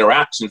based on the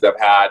interactions I've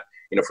had,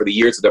 for the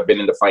years that I've been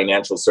in the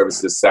financial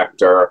services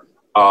sector,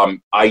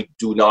 I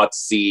do not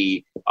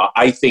see,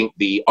 I think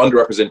the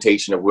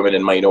underrepresentation of women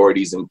and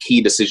minorities in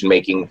key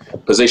decision-making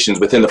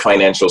positions within the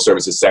financial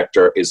services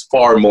sector is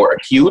far more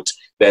acute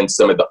than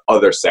some of the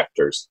other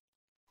sectors.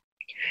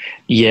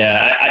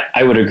 Yeah,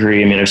 I would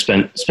agree. I mean, I've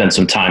spent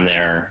some time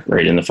there,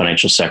 right, in the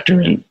financial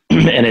sector, and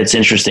it's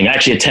interesting. I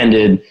actually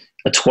attended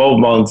a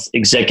 12-month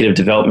executive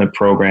development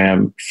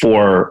program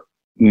for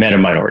men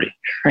and minority,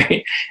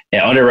 right,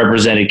 and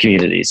underrepresented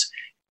communities.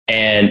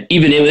 And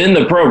even within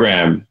the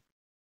program,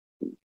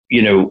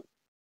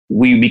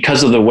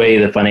 because of the way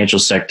the financial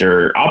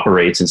sector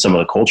operates and some of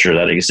the culture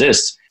that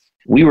exists,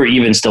 we were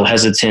even still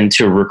hesitant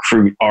to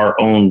recruit our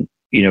own,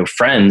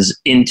 friends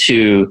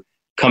into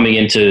coming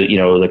into,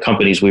 the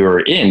companies we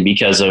were in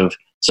because of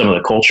some of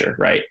the culture,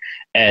 right?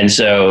 And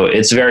so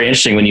it's very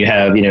interesting when you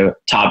have,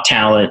 top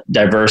talent,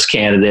 diverse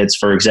candidates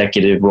for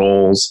executive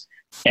roles,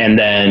 and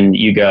then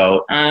you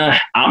go,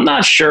 I'm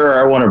not sure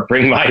I want to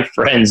bring my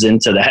friends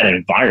into that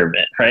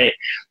environment, right?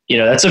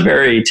 That's a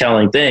very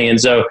telling thing. And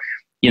so,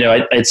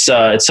 it's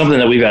something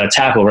that we've got to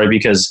tackle, right?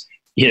 Because,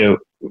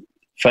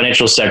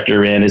 financial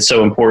sector, man, it's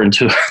so important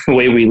to the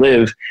way we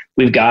live.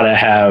 We've got to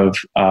have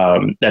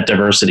that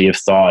diversity of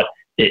thought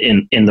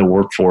in the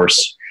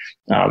workforce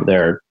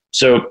there.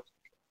 So,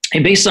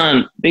 based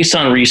on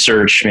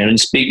research, man,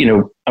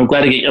 I'm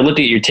glad I looked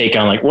at your take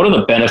on what are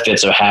the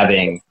benefits of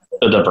having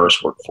a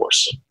diverse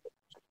workforce.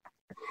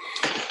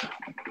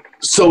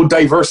 So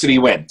diversity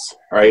wins,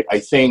 right? I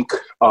think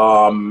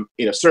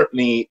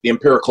certainly the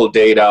empirical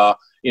data.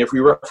 If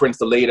we reference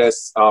the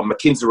latest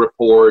McKinsey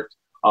report,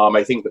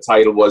 I think the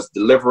title was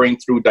 "Delivering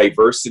Through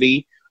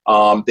Diversity."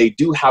 They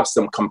do have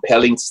some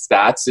compelling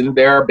stats in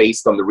there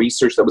based on the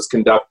research that was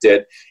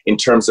conducted in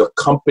terms of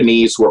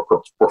companies who are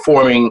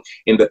performing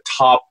in the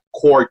top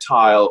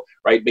quartile,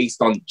 right,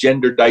 based on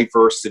gender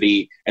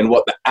diversity and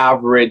what the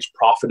average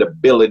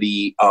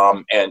profitability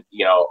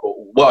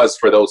was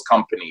for those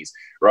companies,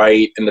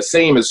 right? And the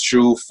same is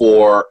true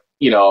for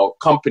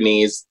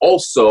companies,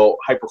 also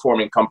high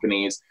performing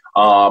companies,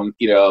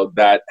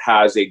 that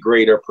has a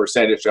greater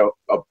percentage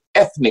of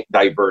ethnic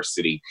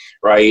diversity,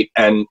 right?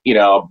 And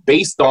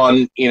based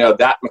on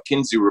that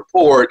McKinsey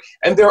report,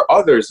 and there are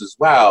others as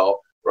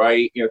well,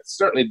 right?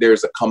 Certainly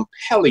there's a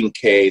compelling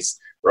case,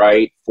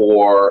 right,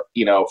 for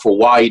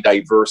why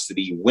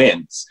diversity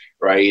wins,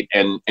 right?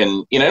 And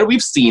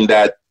we've seen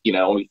that,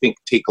 when we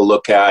take a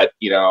look at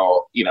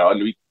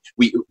and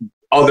we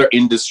other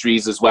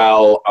industries as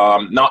well,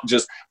 not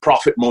just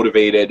profit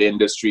motivated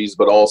industries,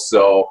 but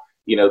also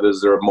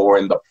those are more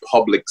in the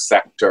public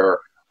sector.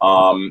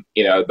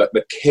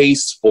 The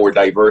case for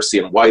diversity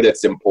and why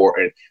that's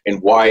important,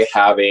 and why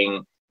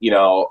having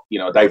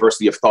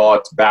diversity of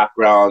thought,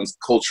 backgrounds,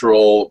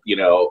 cultural,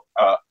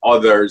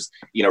 others,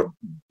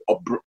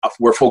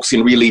 where folks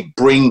can really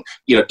bring,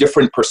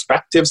 different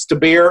perspectives to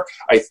bear.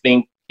 I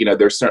think,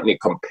 there's certainly a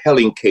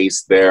compelling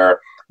case there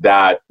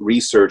that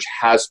research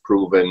has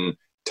proven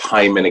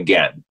time and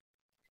again.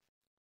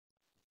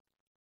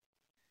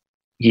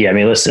 Yeah, I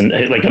mean, listen,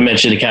 like I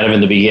mentioned kind of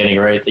in the beginning,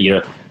 right?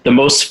 The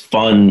most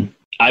fun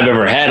I've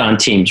ever had on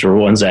teams were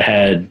ones that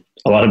had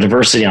a lot of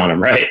diversity on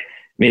them, right?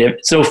 I mean,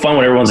 it's so fun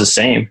when everyone's the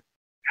same,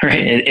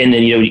 right? And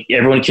then,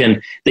 everyone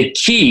can, the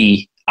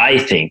key, I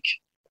think,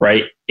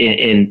 right,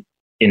 in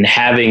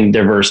having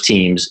diverse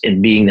teams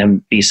and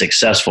be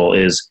successful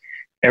is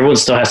everyone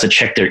still has to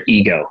check their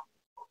ego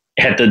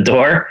at the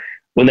door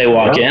when they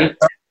walk in,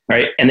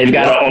 right? And they've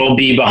got to all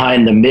be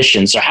behind the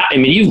mission. So,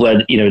 you've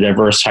led,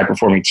 diverse,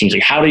 high-performing teams.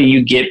 Like, how do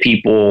you get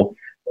people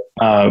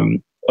of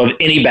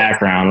any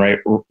background, right,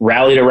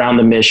 rallied around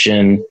the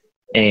mission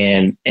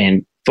and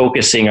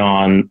focusing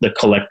on the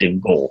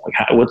collective goal?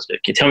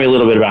 Tell me a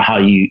little bit about how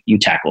you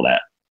tackle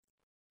that.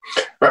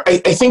 I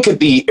think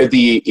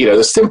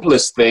the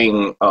simplest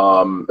thing,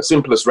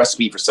 simplest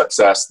recipe for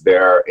success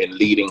there in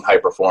leading high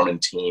performing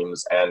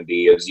teams,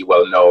 Andy, as you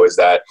well know, is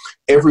that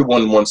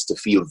everyone wants to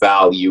feel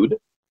valued,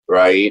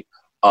 right?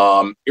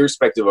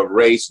 Irrespective of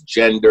race,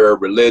 gender,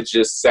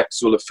 religious,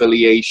 sexual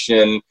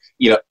affiliation,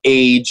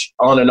 age,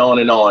 on and on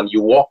and on.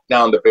 You walk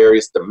down the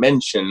various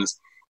dimensions,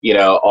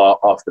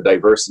 of the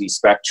diversity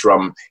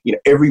spectrum.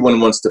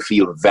 Everyone wants to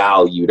feel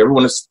valued.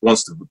 Everyone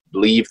wants to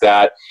believe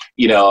that,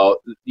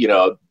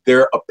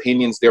 their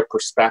opinions, their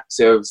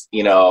perspectives,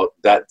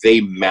 that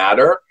they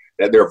matter,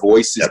 that their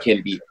voices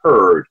can be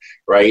heard,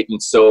 right?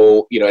 And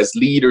so, as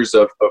leaders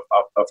of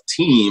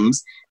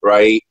teams,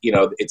 right,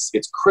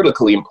 it's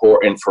critically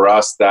important for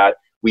us that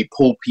we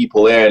pull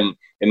people in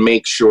and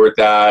make sure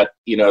that,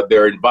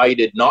 they're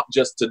invited not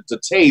just to the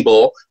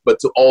table, but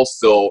to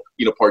also,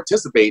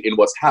 participate in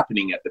what's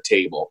happening at the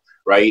table,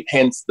 right?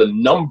 Hence the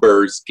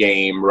numbers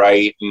game,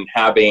 right? And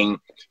having,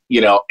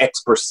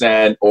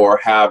 X% or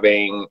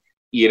having,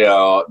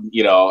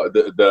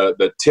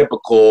 the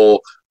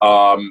typical,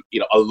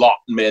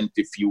 allotment,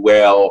 if you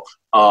will,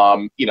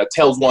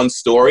 tells one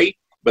story.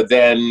 But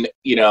then,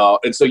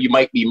 and so you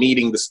might be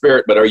meeting the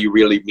spirit, but are you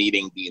really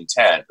meeting the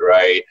intent,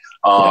 right?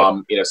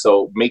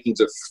 So making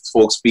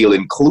folks feel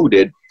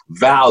included,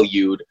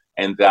 valued,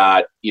 and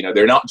that,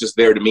 they're not just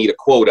there to meet a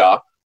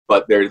quota,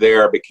 but they're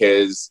there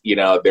because,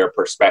 their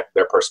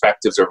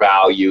perspectives are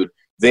valued,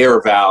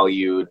 they're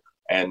valued,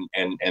 and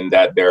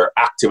that they're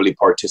actively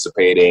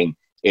participating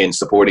in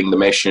supporting the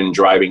mission,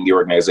 driving the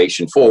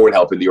organization forward,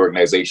 helping the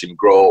organization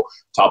grow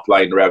top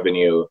line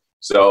revenue.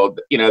 So,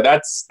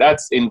 that's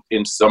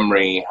in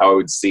summary how I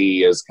would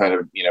see as kind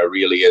of,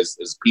 really as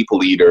people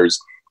leaders,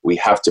 we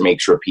have to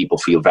make sure people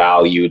feel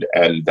valued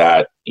and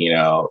that,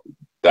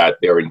 that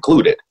they're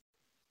included.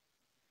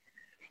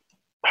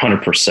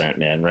 100%,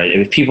 man, right?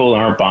 If people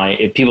aren't buying,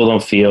 if people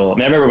don't feel, I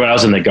remember when I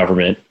was in the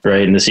government,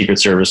 right, in the Secret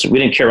Service, we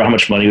didn't care about how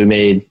much money we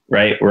made,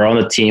 right? We're on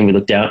the team, we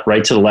looked down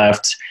right to the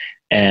left,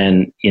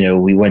 and,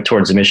 we went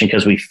towards the mission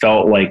because we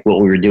felt like what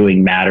we were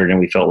doing mattered and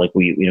we felt like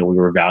we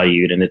were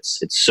valued. And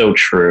it's so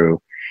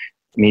true.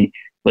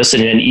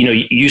 Listen, and,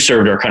 you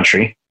served our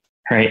country,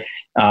 right?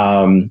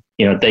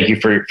 Thank you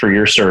for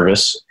your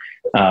service.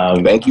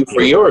 Thank you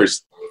for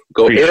yours.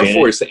 Go Air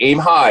Force, aim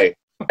high.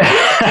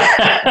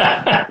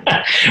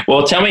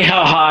 Well, tell me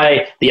how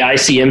high the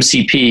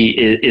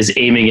ICMCP is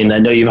aiming, and I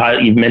know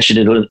you've mentioned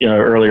it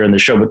earlier in the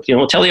show, but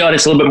tell the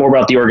audience a little bit more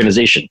about the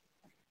organization.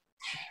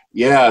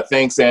 Yeah,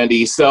 thanks,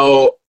 Andy.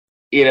 So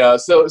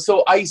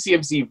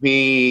ICMCP,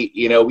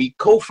 we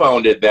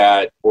co-founded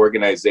that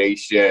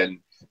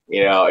organization.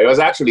 It was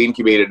actually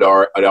incubated at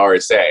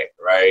RSA,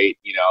 right?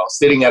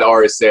 Sitting at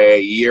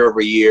RSA year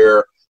over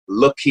year,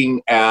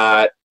 looking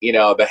at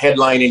the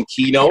headline and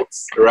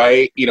keynotes,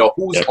 right?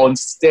 Who's on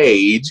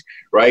stage,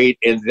 right?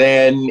 And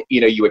then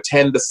you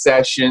attend the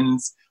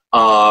sessions.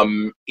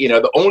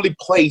 The only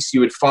place you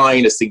would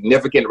find a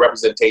significant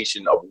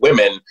representation of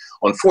women,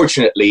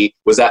 unfortunately,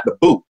 was at the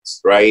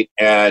booths, right?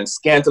 And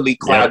scantily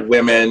clad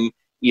women,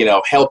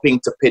 helping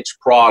to pitch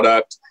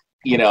product,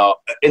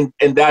 and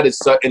that is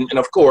and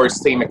of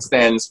course, same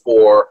extends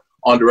for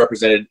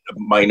underrepresented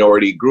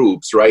minority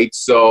groups, right?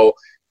 So,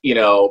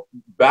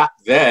 back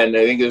then,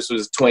 I think this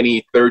was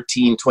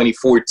 2013,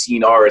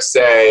 2014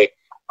 RSA,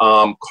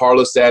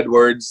 Carlos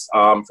Edwards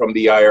from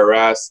the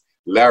IRS,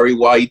 Larry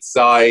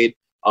Whiteside,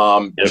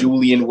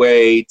 Julian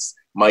Waits,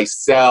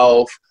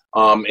 myself,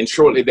 and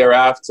shortly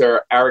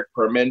thereafter, Eric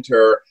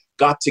Permenter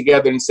got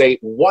together and say,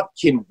 what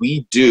can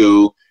we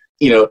do,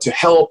 to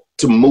help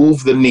to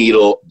move the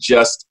needle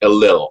just a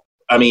little?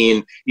 I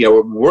mean, we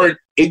weren't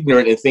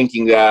ignorant in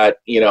thinking that,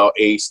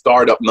 a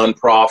startup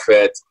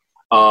nonprofit,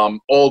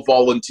 all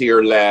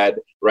volunteer-led,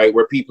 right,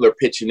 where people are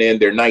pitching in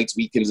their nights,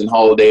 weekends, and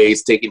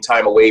holidays, taking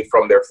time away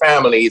from their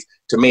families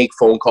to make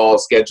phone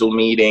calls, schedule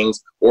meetings,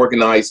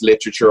 organize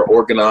literature,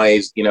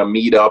 organize,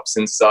 meetups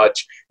and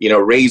such,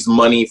 raise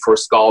money for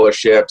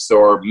scholarships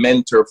or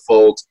mentor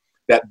folks,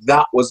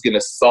 that was going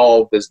to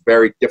solve this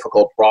very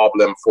difficult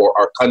problem for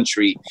our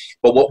country.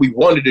 But what we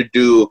wanted to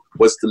do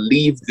was to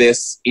leave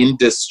this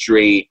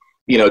industry,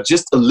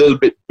 just a little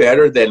bit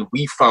better than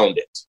we found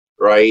it.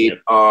 Right.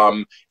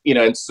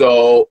 And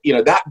so,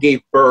 that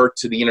gave birth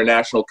to the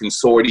International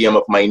Consortium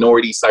of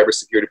Minority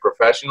Cybersecurity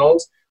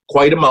Professionals.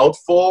 Quite a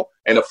mouthful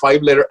and a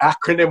 5-letter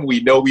acronym.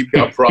 We know we've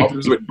got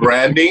problems with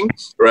branding,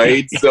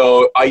 right?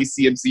 So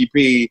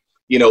ICMCP,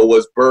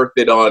 was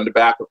birthed on the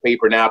back of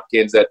paper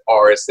napkins at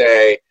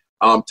RSA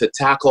to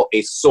tackle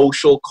a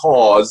social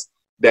cause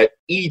that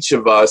each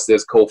of us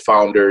as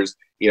co-founders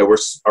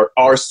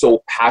are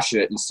so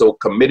passionate and so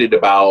committed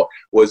about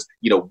was,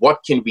 what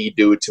can we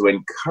do to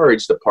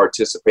encourage the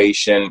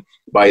participation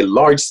by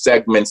large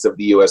segments of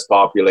the U.S.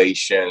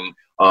 population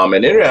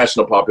and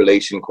international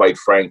population, quite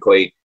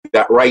frankly,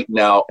 that right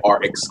now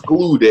are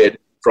excluded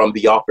from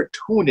the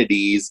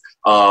opportunities,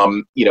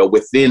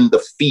 within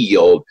the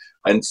field.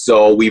 And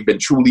so we've been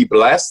truly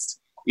blessed.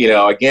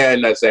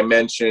 Again, as I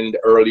mentioned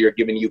earlier,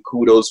 giving you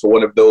kudos for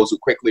one of those who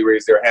quickly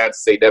raised their hands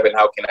to say, Devin,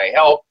 how can I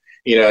help?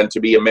 And to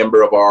be a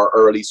member of our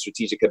early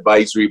strategic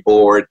advisory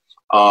board,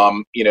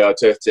 and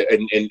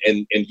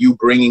you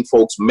bringing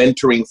folks,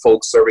 mentoring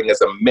folks, serving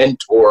as a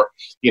mentor,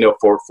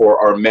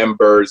 for our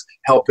members,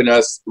 helping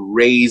us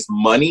raise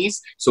monies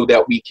so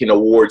that we can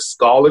award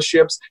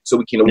scholarships, so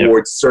we can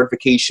award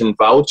certification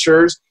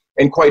vouchers,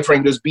 and quite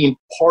frankly, just being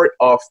part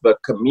of the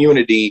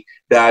community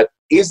that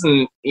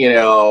isn't,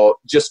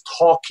 just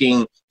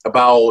talking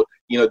about,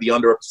 the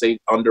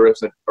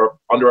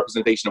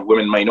underrepresentation of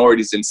women and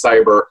minorities in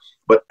cyber,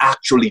 but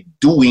actually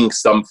doing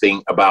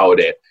something about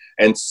it.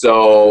 And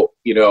so,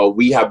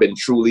 we have been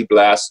truly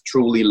blessed,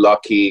 truly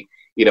lucky.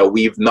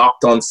 We've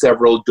knocked on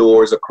several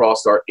doors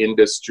across our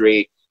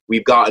industry.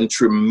 We've gotten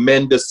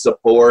tremendous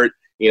support,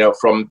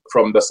 from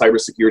the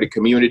cybersecurity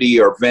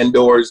community, our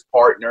vendors,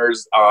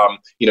 partners,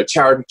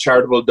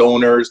 charitable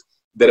donors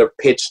that have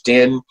pitched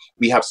in.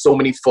 We have so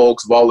many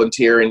folks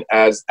volunteering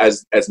as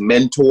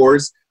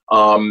mentors.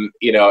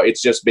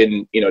 It's just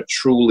been,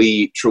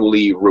 truly,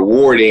 truly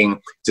rewarding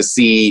to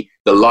see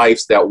the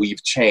lives that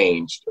we've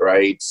changed,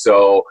 right?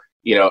 So,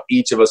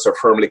 each of us are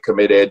firmly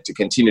committed to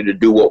continue to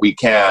do what we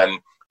can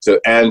to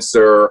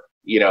answer,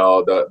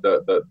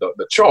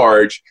 the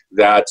charge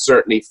that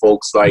certainly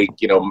folks like,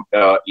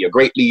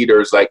 great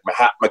leaders like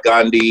Mahatma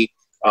Gandhi,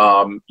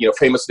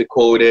 famously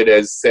quoted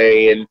as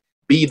saying,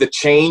 be the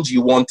change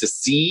you want to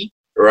see,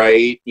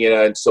 right?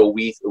 And so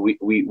we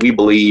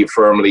believe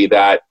firmly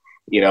that,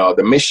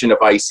 the mission of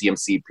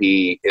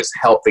ICMCP is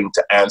helping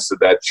to answer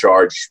that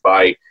charge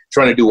by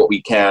trying to do what we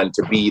can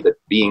to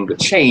being the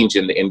change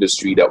in the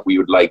industry that we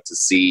would like to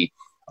see,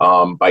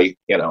 by,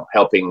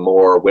 helping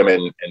more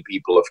women and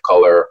people of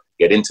color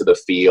get into the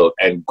field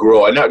and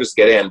grow, and not just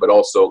get in, but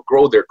also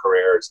grow their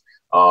careers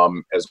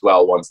as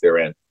well once they're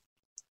in.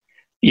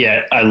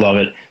 Yeah, I love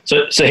it.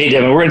 So hey,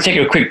 Devin, we're going to take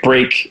a quick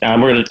break. I'd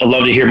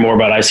love to hear more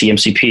about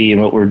ICMCP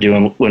and what we're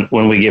doing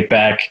when we get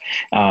back.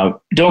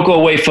 Don't go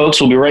away, folks.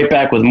 We'll be right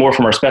back with more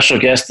from our special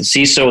guest, the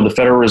CISO of the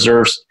Federal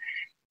Reserve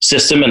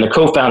System and the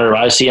co-founder of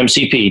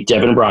ICMCP,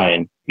 Devin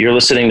Bryan. You're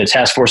listening to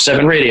Task Force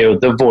 7 Radio,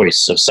 the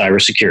voice of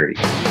cybersecurity.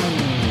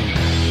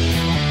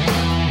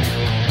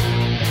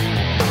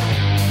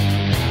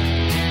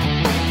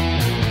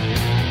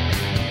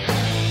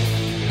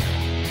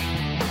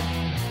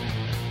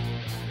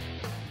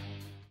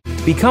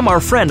 Become our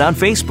friend on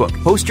Facebook.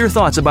 Post your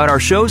thoughts about our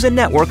shows and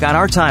network on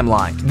our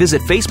timeline.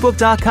 Visit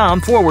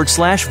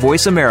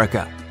facebook.com/Voice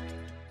America.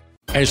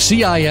 As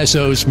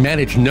CISOs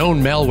manage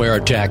known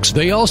malware attacks,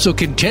 they also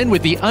contend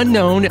with the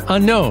unknown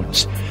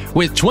unknowns.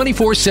 With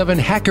 24/7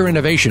 hacker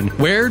innovation,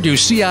 where do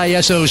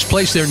CISOs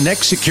place their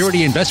next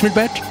security investment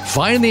bet?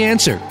 Find the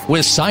answer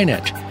with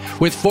SINET.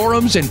 With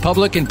forums and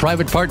public and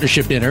private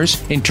partnership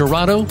dinners in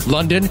Toronto,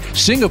 London,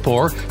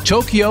 Singapore,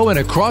 Tokyo, and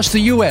across the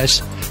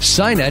U.S.,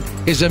 SINET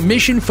is a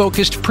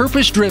mission-focused,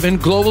 purpose-driven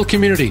global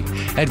community,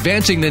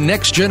 advancing the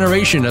next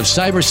generation of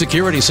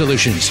cybersecurity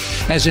solutions.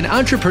 As an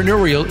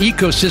entrepreneurial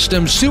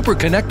ecosystem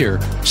superconnector,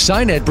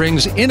 SINET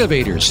brings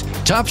innovators,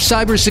 top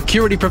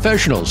cybersecurity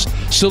professionals,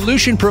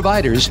 solution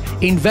providers,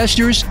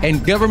 investors,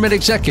 and government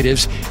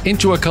executives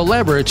into a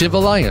collaborative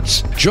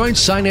alliance. Join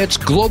SINET's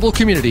global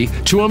community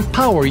to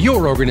empower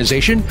your organization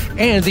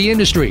and the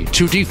industry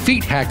to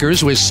defeat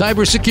hackers with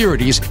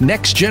cybersecurity's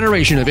next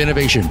generation of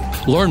innovation.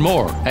 Learn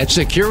more at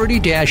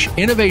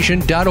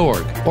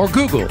security-innovation.org or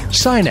Google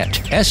SINET,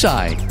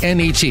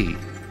 SINET.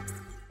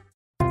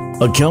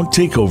 Account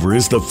takeover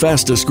is the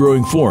fastest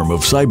growing form of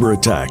cyber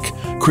attack.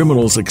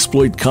 Criminals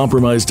exploit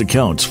compromised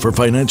accounts for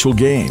financial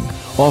gain,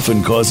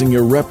 often causing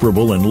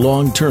irreparable and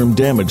long-term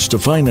damage to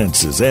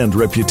finances and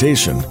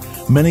reputation.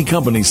 Many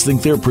companies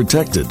think they're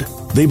protected.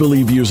 They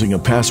believe using a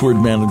password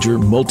manager,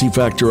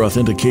 multi-factor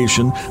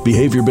authentication,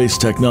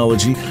 behavior-based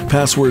technology,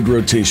 password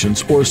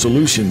rotations, or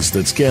solutions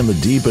that scan the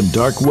deep and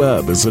dark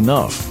web is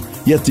enough.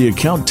 Yet the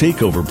account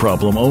takeover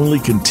problem only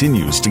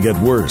continues to get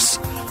worse.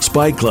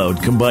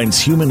 SpyCloud combines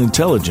human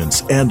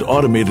intelligence and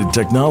automated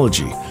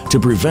technology to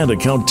prevent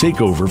account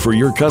takeover for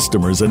your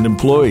customers and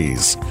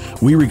employees.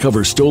 We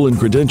recover stolen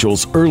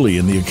credentials early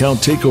in the account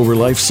takeover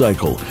life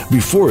cycle,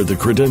 before the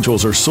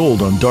credentials are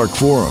sold on dark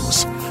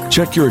forums.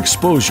 Check your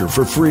exposure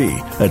for free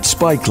at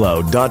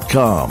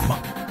spycloud.com.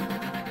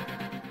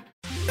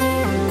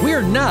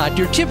 We're not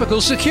your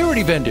typical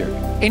security vendor.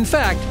 In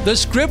fact, the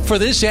script for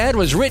this ad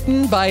was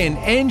written by an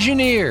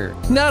engineer,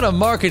 not a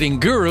marketing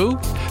guru.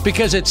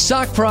 Because at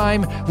SOC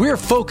Prime, we're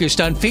focused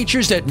on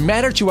features that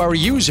matter to our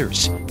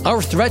users.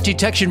 Our threat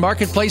detection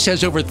marketplace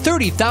has over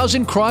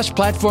 30,000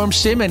 cross-platform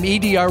SIM and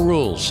EDR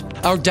rules.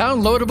 Our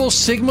downloadable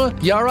Sigma,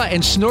 Yara,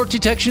 and Snort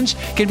detections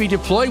can be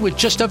deployed with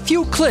just a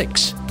few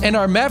clicks, and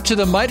are mapped to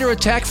the MITRE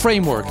ATT&CK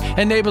framework,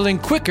 enabling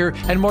quicker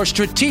and more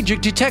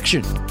strategic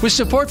detection. With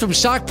support from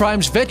SOC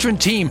Prime's veteran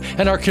team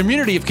and our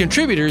community of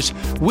contributors,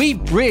 we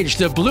bridge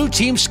the blue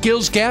team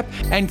skills gap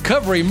and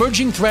cover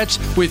emerging threats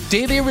with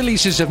daily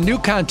releases of new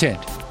content.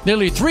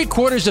 Nearly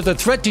 3/4 of the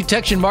threat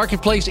detection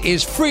marketplace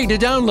is free to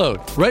download.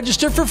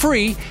 Register for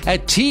free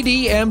at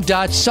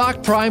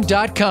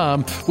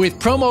tdm.socprime.com with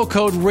promo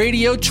code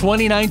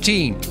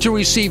RADIO2019 to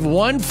receive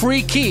one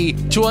free key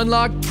to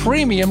unlock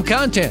premium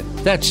content.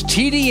 That's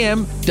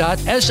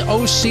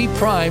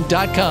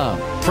tdm.socprime.com.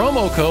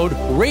 Promo code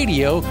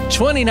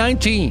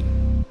RADIO2019.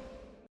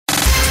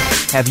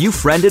 Have you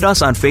friended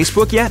us on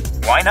Facebook yet?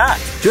 Why not?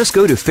 Just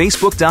go to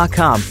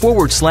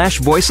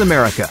facebook.com/Voice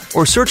America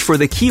or search for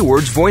the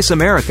keywords Voice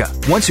America.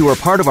 Once you are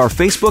part of our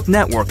Facebook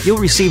network, you'll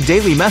receive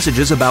daily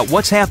messages about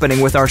what's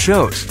happening with our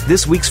shows,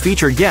 this week's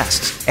featured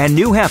guests, and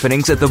new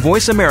happenings at the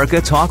Voice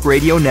America Talk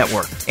Radio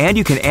Network. And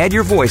you can add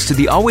your voice to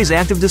the always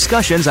active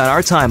discussions on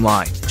our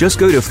timeline. Just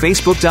go to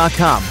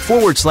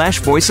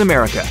facebook.com/Voice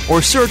America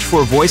or search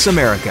for Voice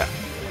America.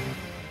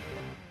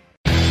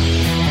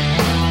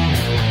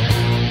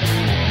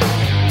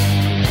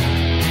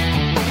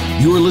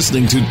 You're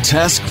listening to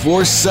Task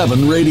Force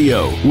 7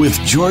 Radio with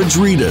George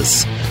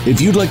Ritas. If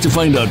you'd like to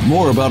find out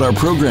more about our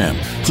program,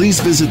 please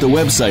visit the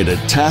website at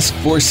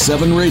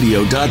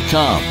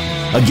taskforce7radio.com.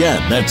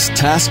 Again, that's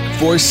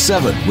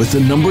taskforce7 with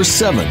the number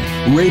 7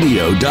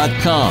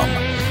 radio.com.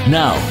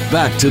 Now,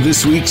 back to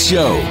this week's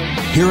show.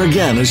 Here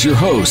again is your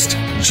host,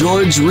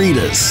 George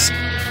Ritas.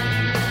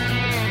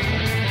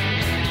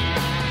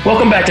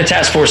 Welcome back to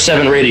Task Force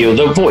 7 Radio,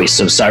 the voice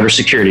of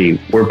cybersecurity.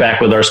 We're back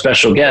with our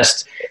special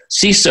guest,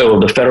 CISO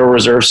of the Federal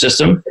Reserve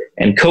System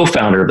and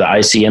co-founder of the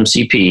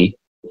ICMCP,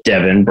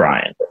 Devin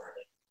Bryant.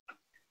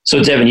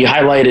 So, Devin, you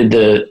highlighted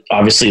the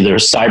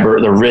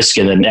risk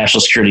and the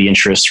national security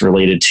interests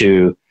related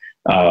to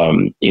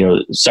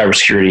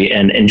cybersecurity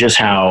and just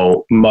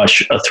how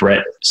much a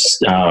threat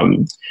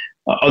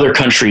other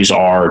countries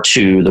are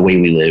to the way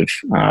we live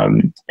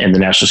and the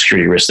national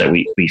security risks that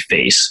we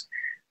face.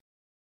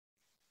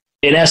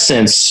 In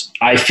essence,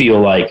 I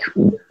feel like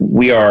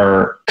we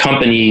are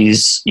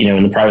companies,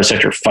 in the private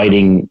sector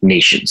fighting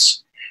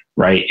nations,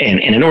 right?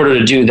 And in order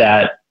to do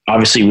that,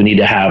 obviously we need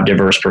to have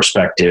diverse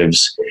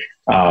perspectives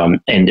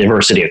and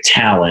diversity of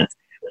talent.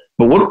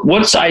 But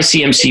what's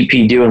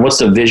ICMCP doing? What's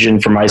the vision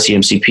from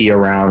ICMCP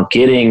around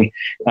getting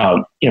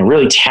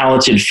really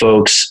talented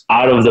folks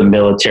out of the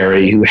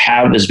military who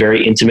have this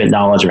very intimate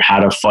knowledge of how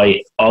to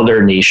fight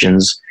other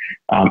nations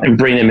and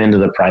bring them into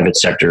the private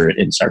sector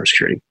in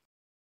cybersecurity?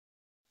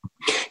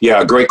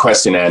 Yeah, great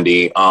question,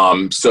 Andy.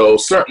 So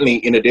certainly,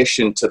 in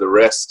addition to the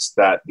risks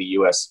that the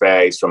U.S.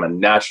 face from a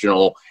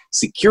national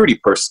security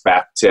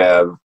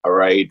perspective, all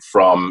right,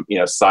 from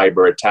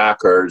cyber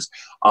attackers,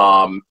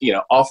 of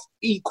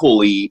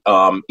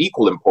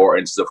equal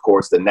importance, of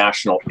course, the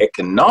national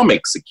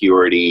economic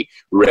security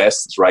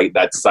risks, right,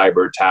 that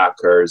cyber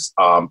attackers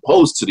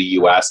pose to the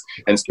U.S.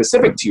 And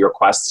specific to your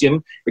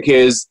question,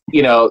 because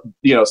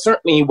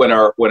certainly when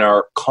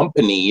our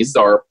companies,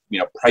 our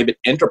private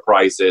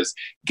enterprises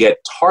get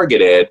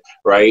targeted,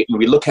 right, and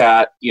we look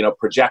at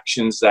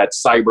projections that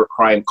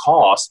cybercrime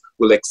costs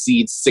will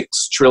exceed $6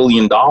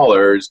 trillion,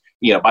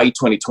 by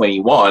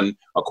 2021,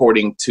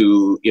 according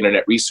to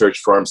internet research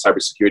firm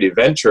Cybersecurity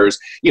Ventures.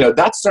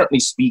 That certainly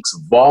speaks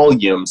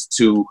volumes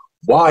to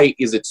why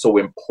is it so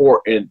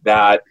important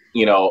that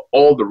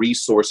all the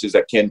resources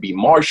that can be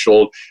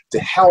marshaled to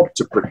help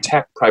to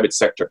protect private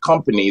sector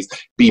companies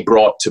be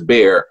brought to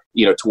bear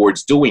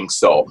towards doing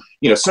so.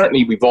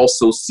 Certainly we've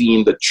also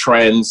seen the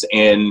trends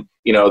in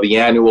the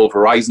annual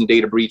Verizon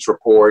data breach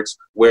reports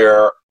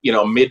where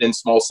mid and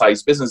small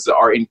sized businesses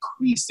are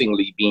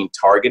increasingly being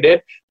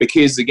targeted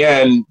because,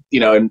 again,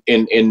 in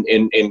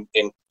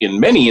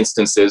many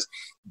instances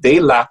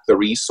they lack the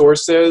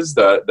resources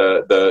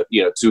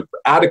to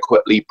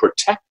adequately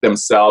protect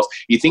themselves.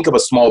 You think of a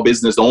small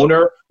business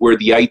owner where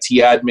the IT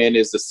admin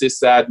is the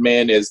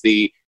sysadmin, is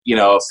the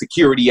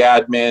security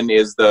admin,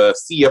 is the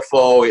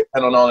CFO,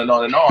 and on and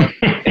on and on.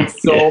 And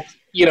so,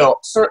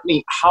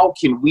 certainly how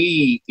can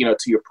we, to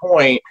your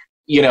point,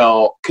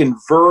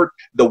 convert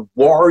the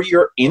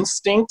warrior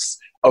instincts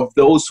of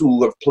those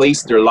who have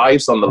placed their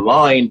lives on the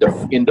line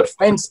in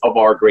defense of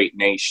our great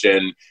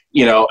nation,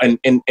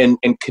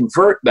 and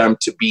convert them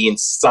to being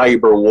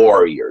cyber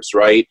warriors,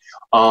 right?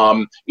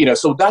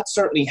 So that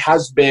certainly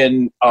has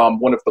been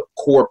one of the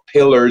core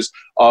pillars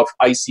of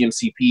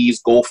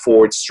ICMCP's go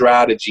forward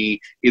strategy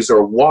is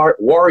our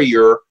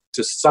warrior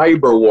to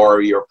cyber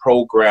warrior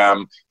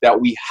program that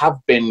we have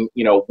been,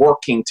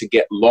 working to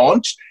get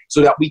launched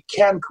so that we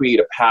can create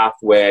a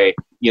pathway,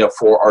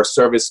 for our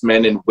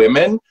servicemen and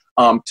women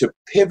to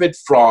pivot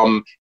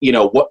from,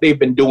 what they've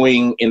been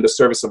doing in the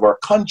service of our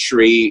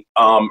country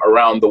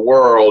around the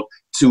world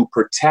to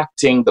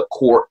protecting the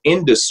core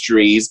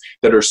industries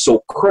that are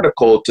so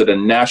critical to the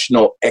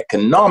national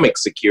economic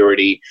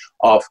security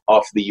of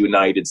the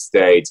United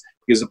States.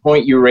 Because the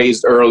point you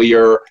raised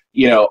earlier,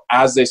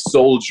 as a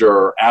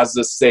soldier, as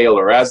a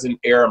sailor, as an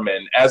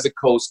airman, as a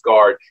Coast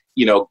Guard,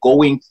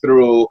 going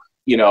through,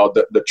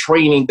 the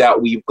training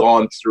that we've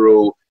gone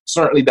through,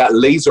 certainly that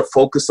laser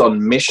focus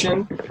on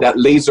mission, that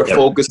laser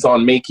focus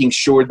on making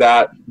sure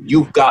that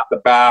you've got the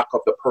back of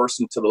the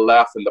person to the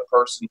left and the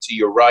person to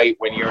your right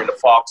when you're in the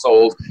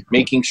foxholes,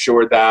 making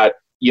sure that,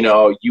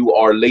 you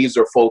are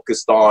laser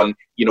focused on,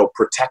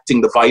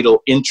 protecting the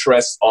vital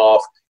interests of,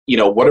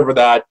 whatever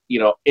that,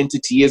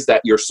 entity is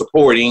that you're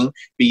supporting,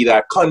 be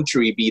that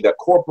country, be that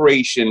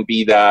corporation,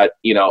 be that,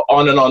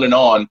 on and on and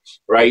on,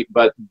 right?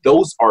 But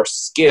those are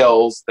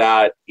skills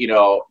that,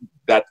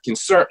 that can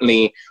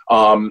certainly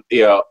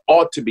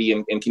ought to be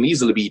and can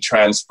easily be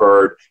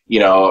transferred,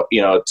 to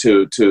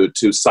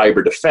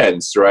cyber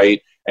defense,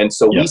 right? And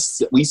so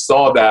we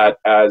saw that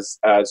as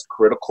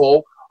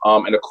critical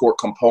and a core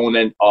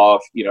component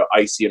of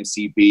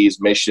ICMCP's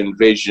mission,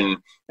 vision,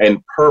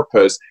 and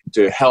purpose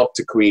to help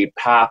to create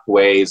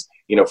pathways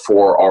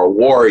for our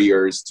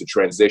warriors to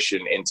transition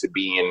into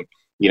being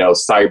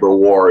cyber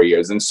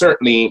warriors. And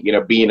certainly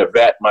being a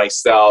vet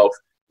myself,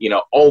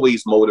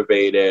 always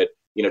motivated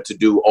to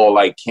do all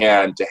I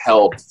can to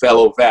help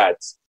fellow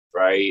vets,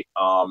 right,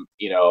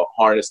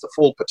 harness the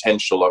full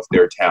potential of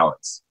their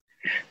talents.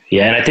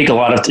 Yeah, and I think a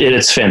lot of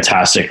it's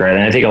fantastic, right?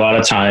 And I think a lot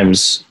of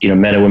times,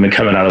 men and women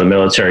coming out of the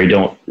military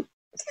don't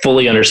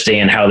fully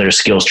understand how their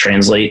skills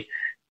translate,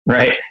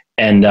 right?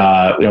 And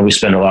we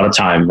spend a lot of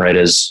time, right,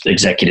 as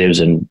executives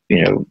and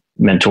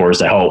mentors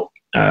to help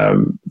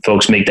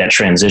folks make that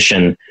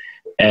transition.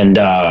 And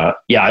I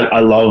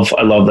love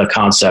the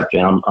concept,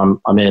 and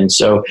I'm in.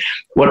 So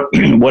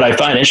what I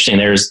find interesting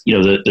there is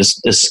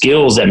the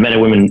skills that men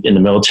and women in the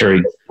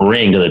military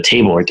bring to the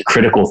table, like the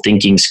critical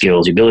thinking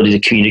skills, the ability to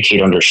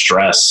communicate under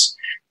stress,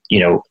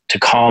 to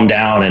calm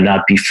down and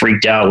not be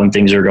freaked out when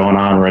things are going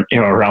on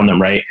around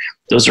them, right?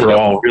 Those are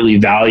all really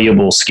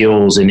valuable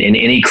skills in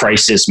any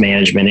crisis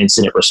management,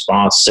 incident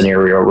response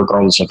scenario,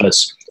 regardless if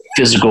it's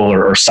physical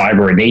or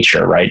cyber in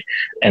nature, right?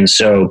 And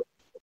so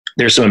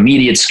there's some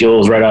immediate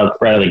skills right out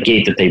of the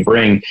gate that they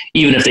bring,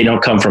 even if they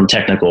don't come from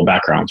technical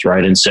backgrounds,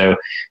 right? And so,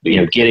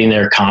 getting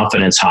their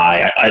confidence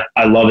high,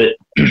 I love it.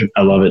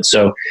 I love it.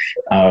 So,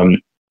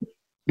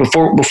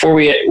 before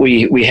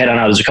we head on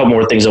out, there's a couple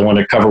more things I want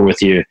to cover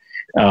with you.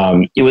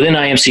 Within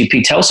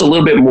IMCP, tell us a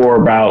little bit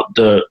more about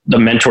the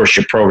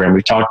mentorship program.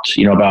 We've talked,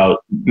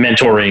 about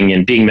mentoring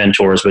and being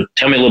mentors, but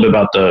tell me a little bit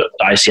about the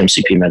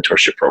ICMCP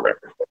mentorship program.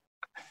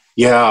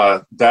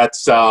 Yeah,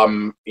 that's,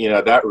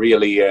 that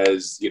really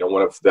is,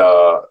 one of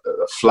the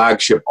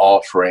flagship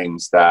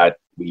offerings that,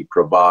 we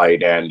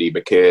provide, Andy,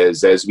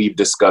 because as we've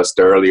discussed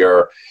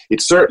earlier,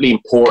 it's certainly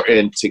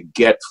important to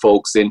get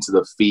folks into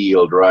the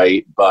field,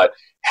 right? But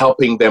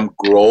helping them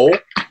grow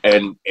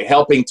and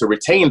helping to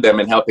retain them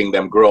and helping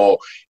them grow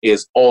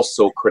is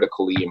also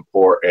critically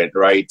important,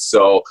 right?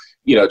 So,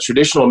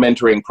 traditional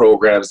mentoring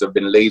programs have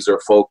been laser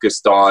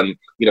focused on,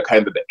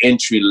 kind of the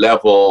entry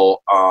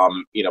level,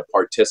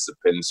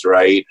 participants,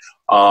 right?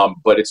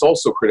 But it's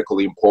also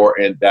critically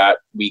important that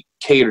we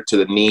cater to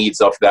the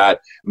needs of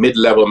that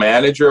mid-level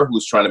manager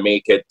who's trying to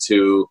make it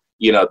to,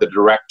 the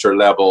director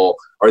level,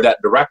 or that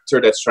director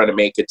that's trying to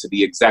make it to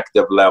the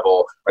executive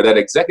level, or that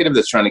executive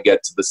that's trying to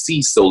get to the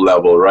CISO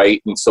level,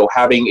 right? And so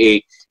having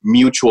a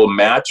mutual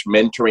match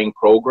mentoring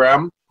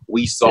program,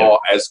 we saw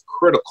as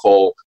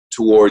critical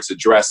towards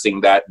addressing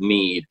that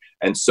need.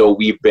 And so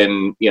we've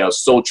been,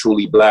 so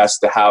truly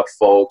blessed to have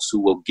folks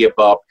who will give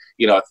up,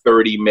 a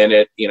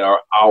 30-minute,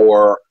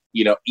 hour,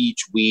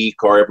 each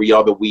week or every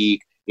other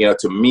week,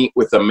 to meet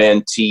with a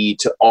mentee,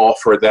 to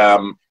offer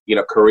them,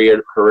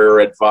 career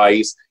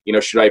advice.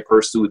 Should I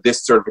pursue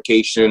this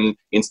certification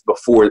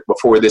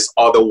before this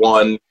other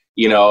one?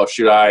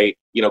 Should I,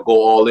 go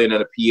all in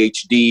on a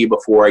PhD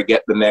before I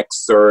get the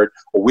next cert?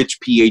 Or which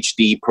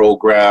PhD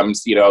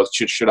programs,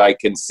 should I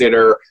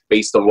consider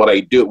based on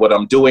what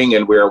I'm doing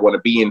and where I want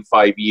to be in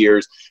 5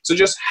 years? So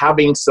just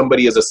having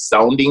somebody as a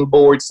sounding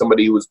board,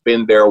 somebody who's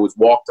been there, who's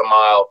walked a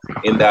mile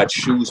in that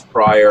shoes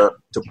prior,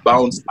 to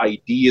bounce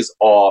ideas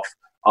off,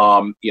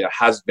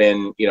 has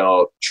been,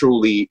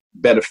 truly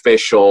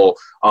beneficial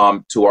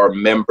to our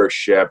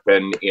membership.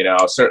 And,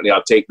 certainly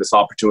I'll take this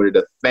opportunity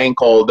to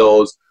thank all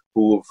those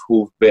who've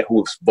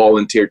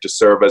volunteered to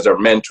serve as our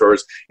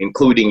mentors,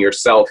 including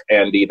yourself,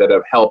 Andy, that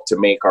have helped to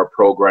make our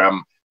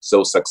program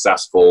so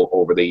successful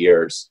over the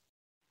years.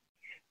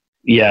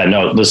 Yeah,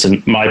 no,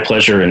 listen, my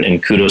pleasure,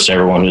 and kudos to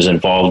everyone who's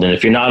involved. And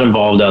if you're not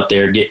involved out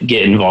there,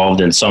 get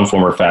involved in some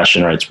form or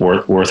fashion, right? It's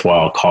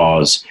worthwhile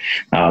cause.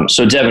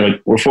 So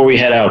Devin, before we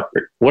head out,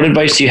 what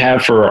advice do you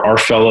have for our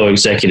fellow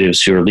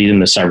executives who are leading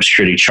the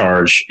cybersecurity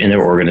charge in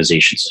their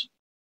organizations?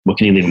 What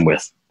can you leave them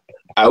with?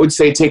 I would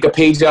say take a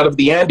page out of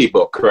the Andy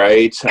book,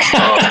 right?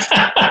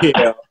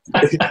 And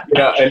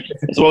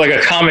it's more like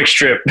a comic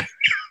strip.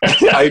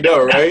 I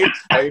know, right?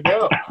 I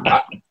know.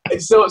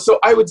 So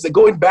I would say,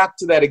 going back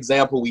to that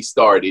example we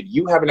started,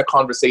 you having a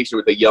conversation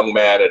with a young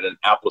man at an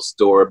Apple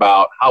store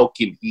about how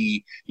can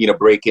he,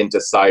 break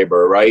into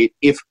cyber, right?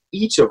 If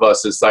each of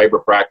us as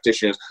cyber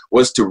practitioners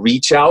was to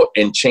reach out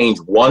and change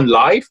one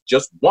life,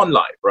 just one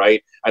life,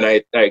 right?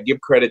 And I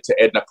give credit to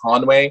Edna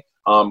Conway,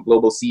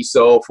 Global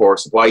CISO for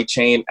supply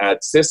chain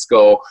at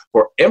Cisco,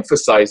 for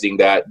emphasizing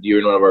that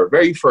during one of our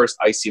very first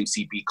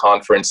ICMCP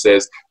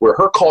conferences, where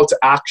her call to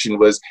action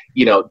was,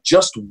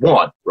 just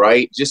one,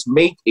 right? Just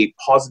make a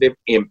positive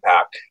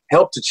impact,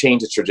 help to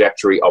change the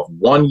trajectory of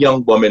one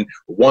young woman,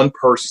 one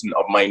person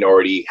of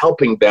minority,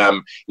 helping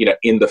them,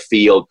 in the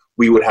field.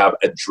 We would have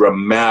a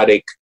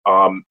dramatic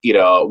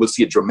we'll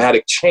see a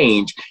dramatic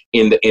change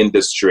in the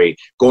industry.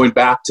 Going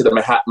back to the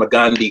Mahatma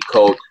Gandhi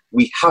quote,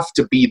 we have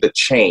to be the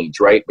change,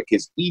 right?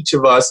 Because each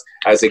of us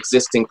as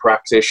existing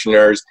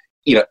practitioners,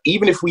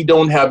 even if we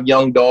don't have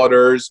young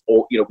daughters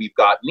or, we've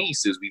got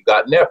nieces, we've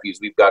got nephews,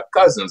 we've got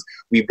cousins,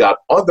 we've got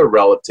other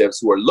relatives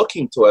who are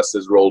looking to us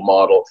as role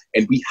model.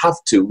 And we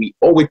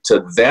owe it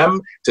to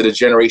them, to the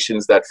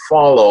generations that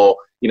follow,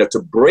 to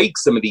break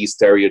some of these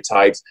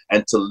stereotypes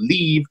and to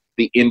leave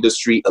the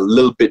industry a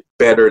little bit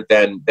better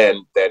than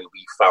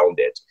we found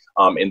it.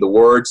 In the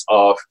words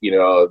of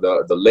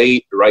the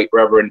late Right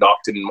Reverend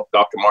Dr.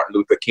 Martin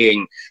Luther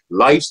King,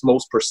 life's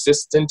most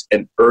persistent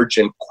and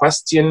urgent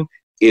question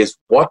is,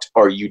 what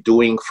are you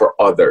doing for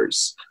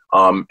others?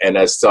 And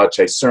as such,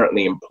 I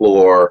certainly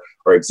implore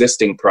our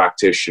existing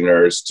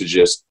practitioners to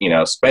just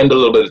spend a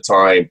little bit of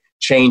time,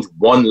 change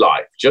one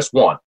life, just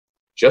one.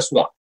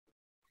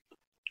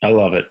 I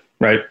love it.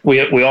 Right.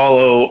 We all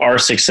owe our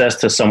success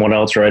to someone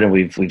else, right? And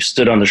we've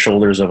stood on the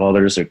shoulders of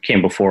others that came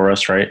before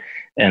us, right?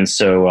 And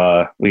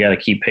so we got to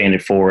keep paying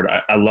it forward.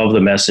 I love the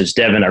message.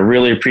 Devin, I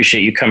really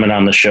appreciate you coming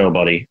on the show,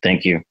 buddy.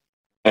 Thank you.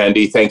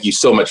 Andy, thank you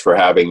so much for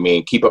having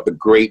me. Keep up the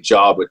great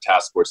job with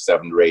Task Force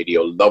 7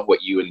 Radio. Love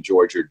what you and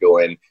George are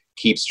doing.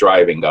 Keep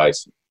striving,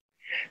 guys.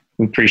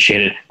 We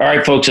appreciate it. All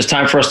right, folks, it's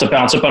time for us to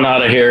bounce up and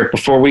out of here.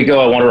 Before we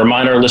go, I want to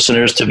remind our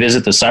listeners to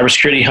visit the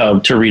Cybersecurity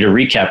Hub to read a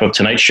recap of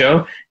tonight's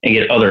show and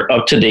get other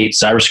up-to-date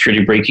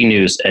cybersecurity breaking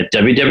news at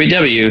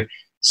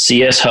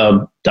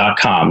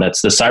www.cshub.com.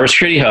 That's the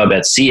Cybersecurity Hub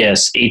at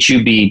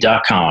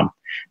cshub.com.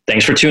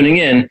 Thanks for tuning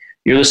in.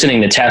 You're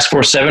listening to Task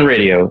Force 7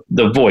 Radio,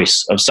 the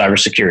voice of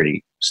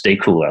cybersecurity. Stay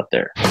cool out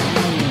there.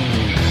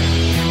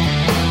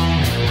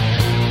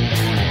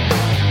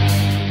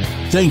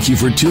 Thank you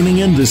for tuning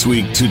in this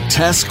week to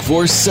Task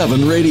Force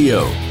 7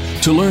 Radio.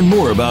 To learn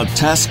more about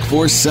Task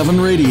Force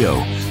 7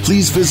 Radio,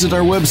 please visit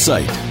our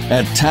website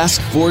at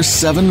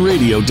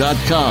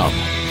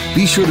taskforce7radio.com.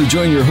 Be sure to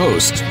join your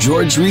host,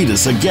 George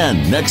Reedus,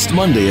 again next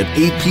Monday at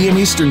 8 p.m.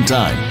 Eastern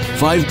Time,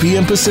 5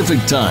 p.m. Pacific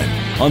Time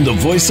on the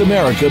Voice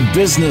America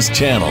Business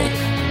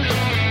Channel.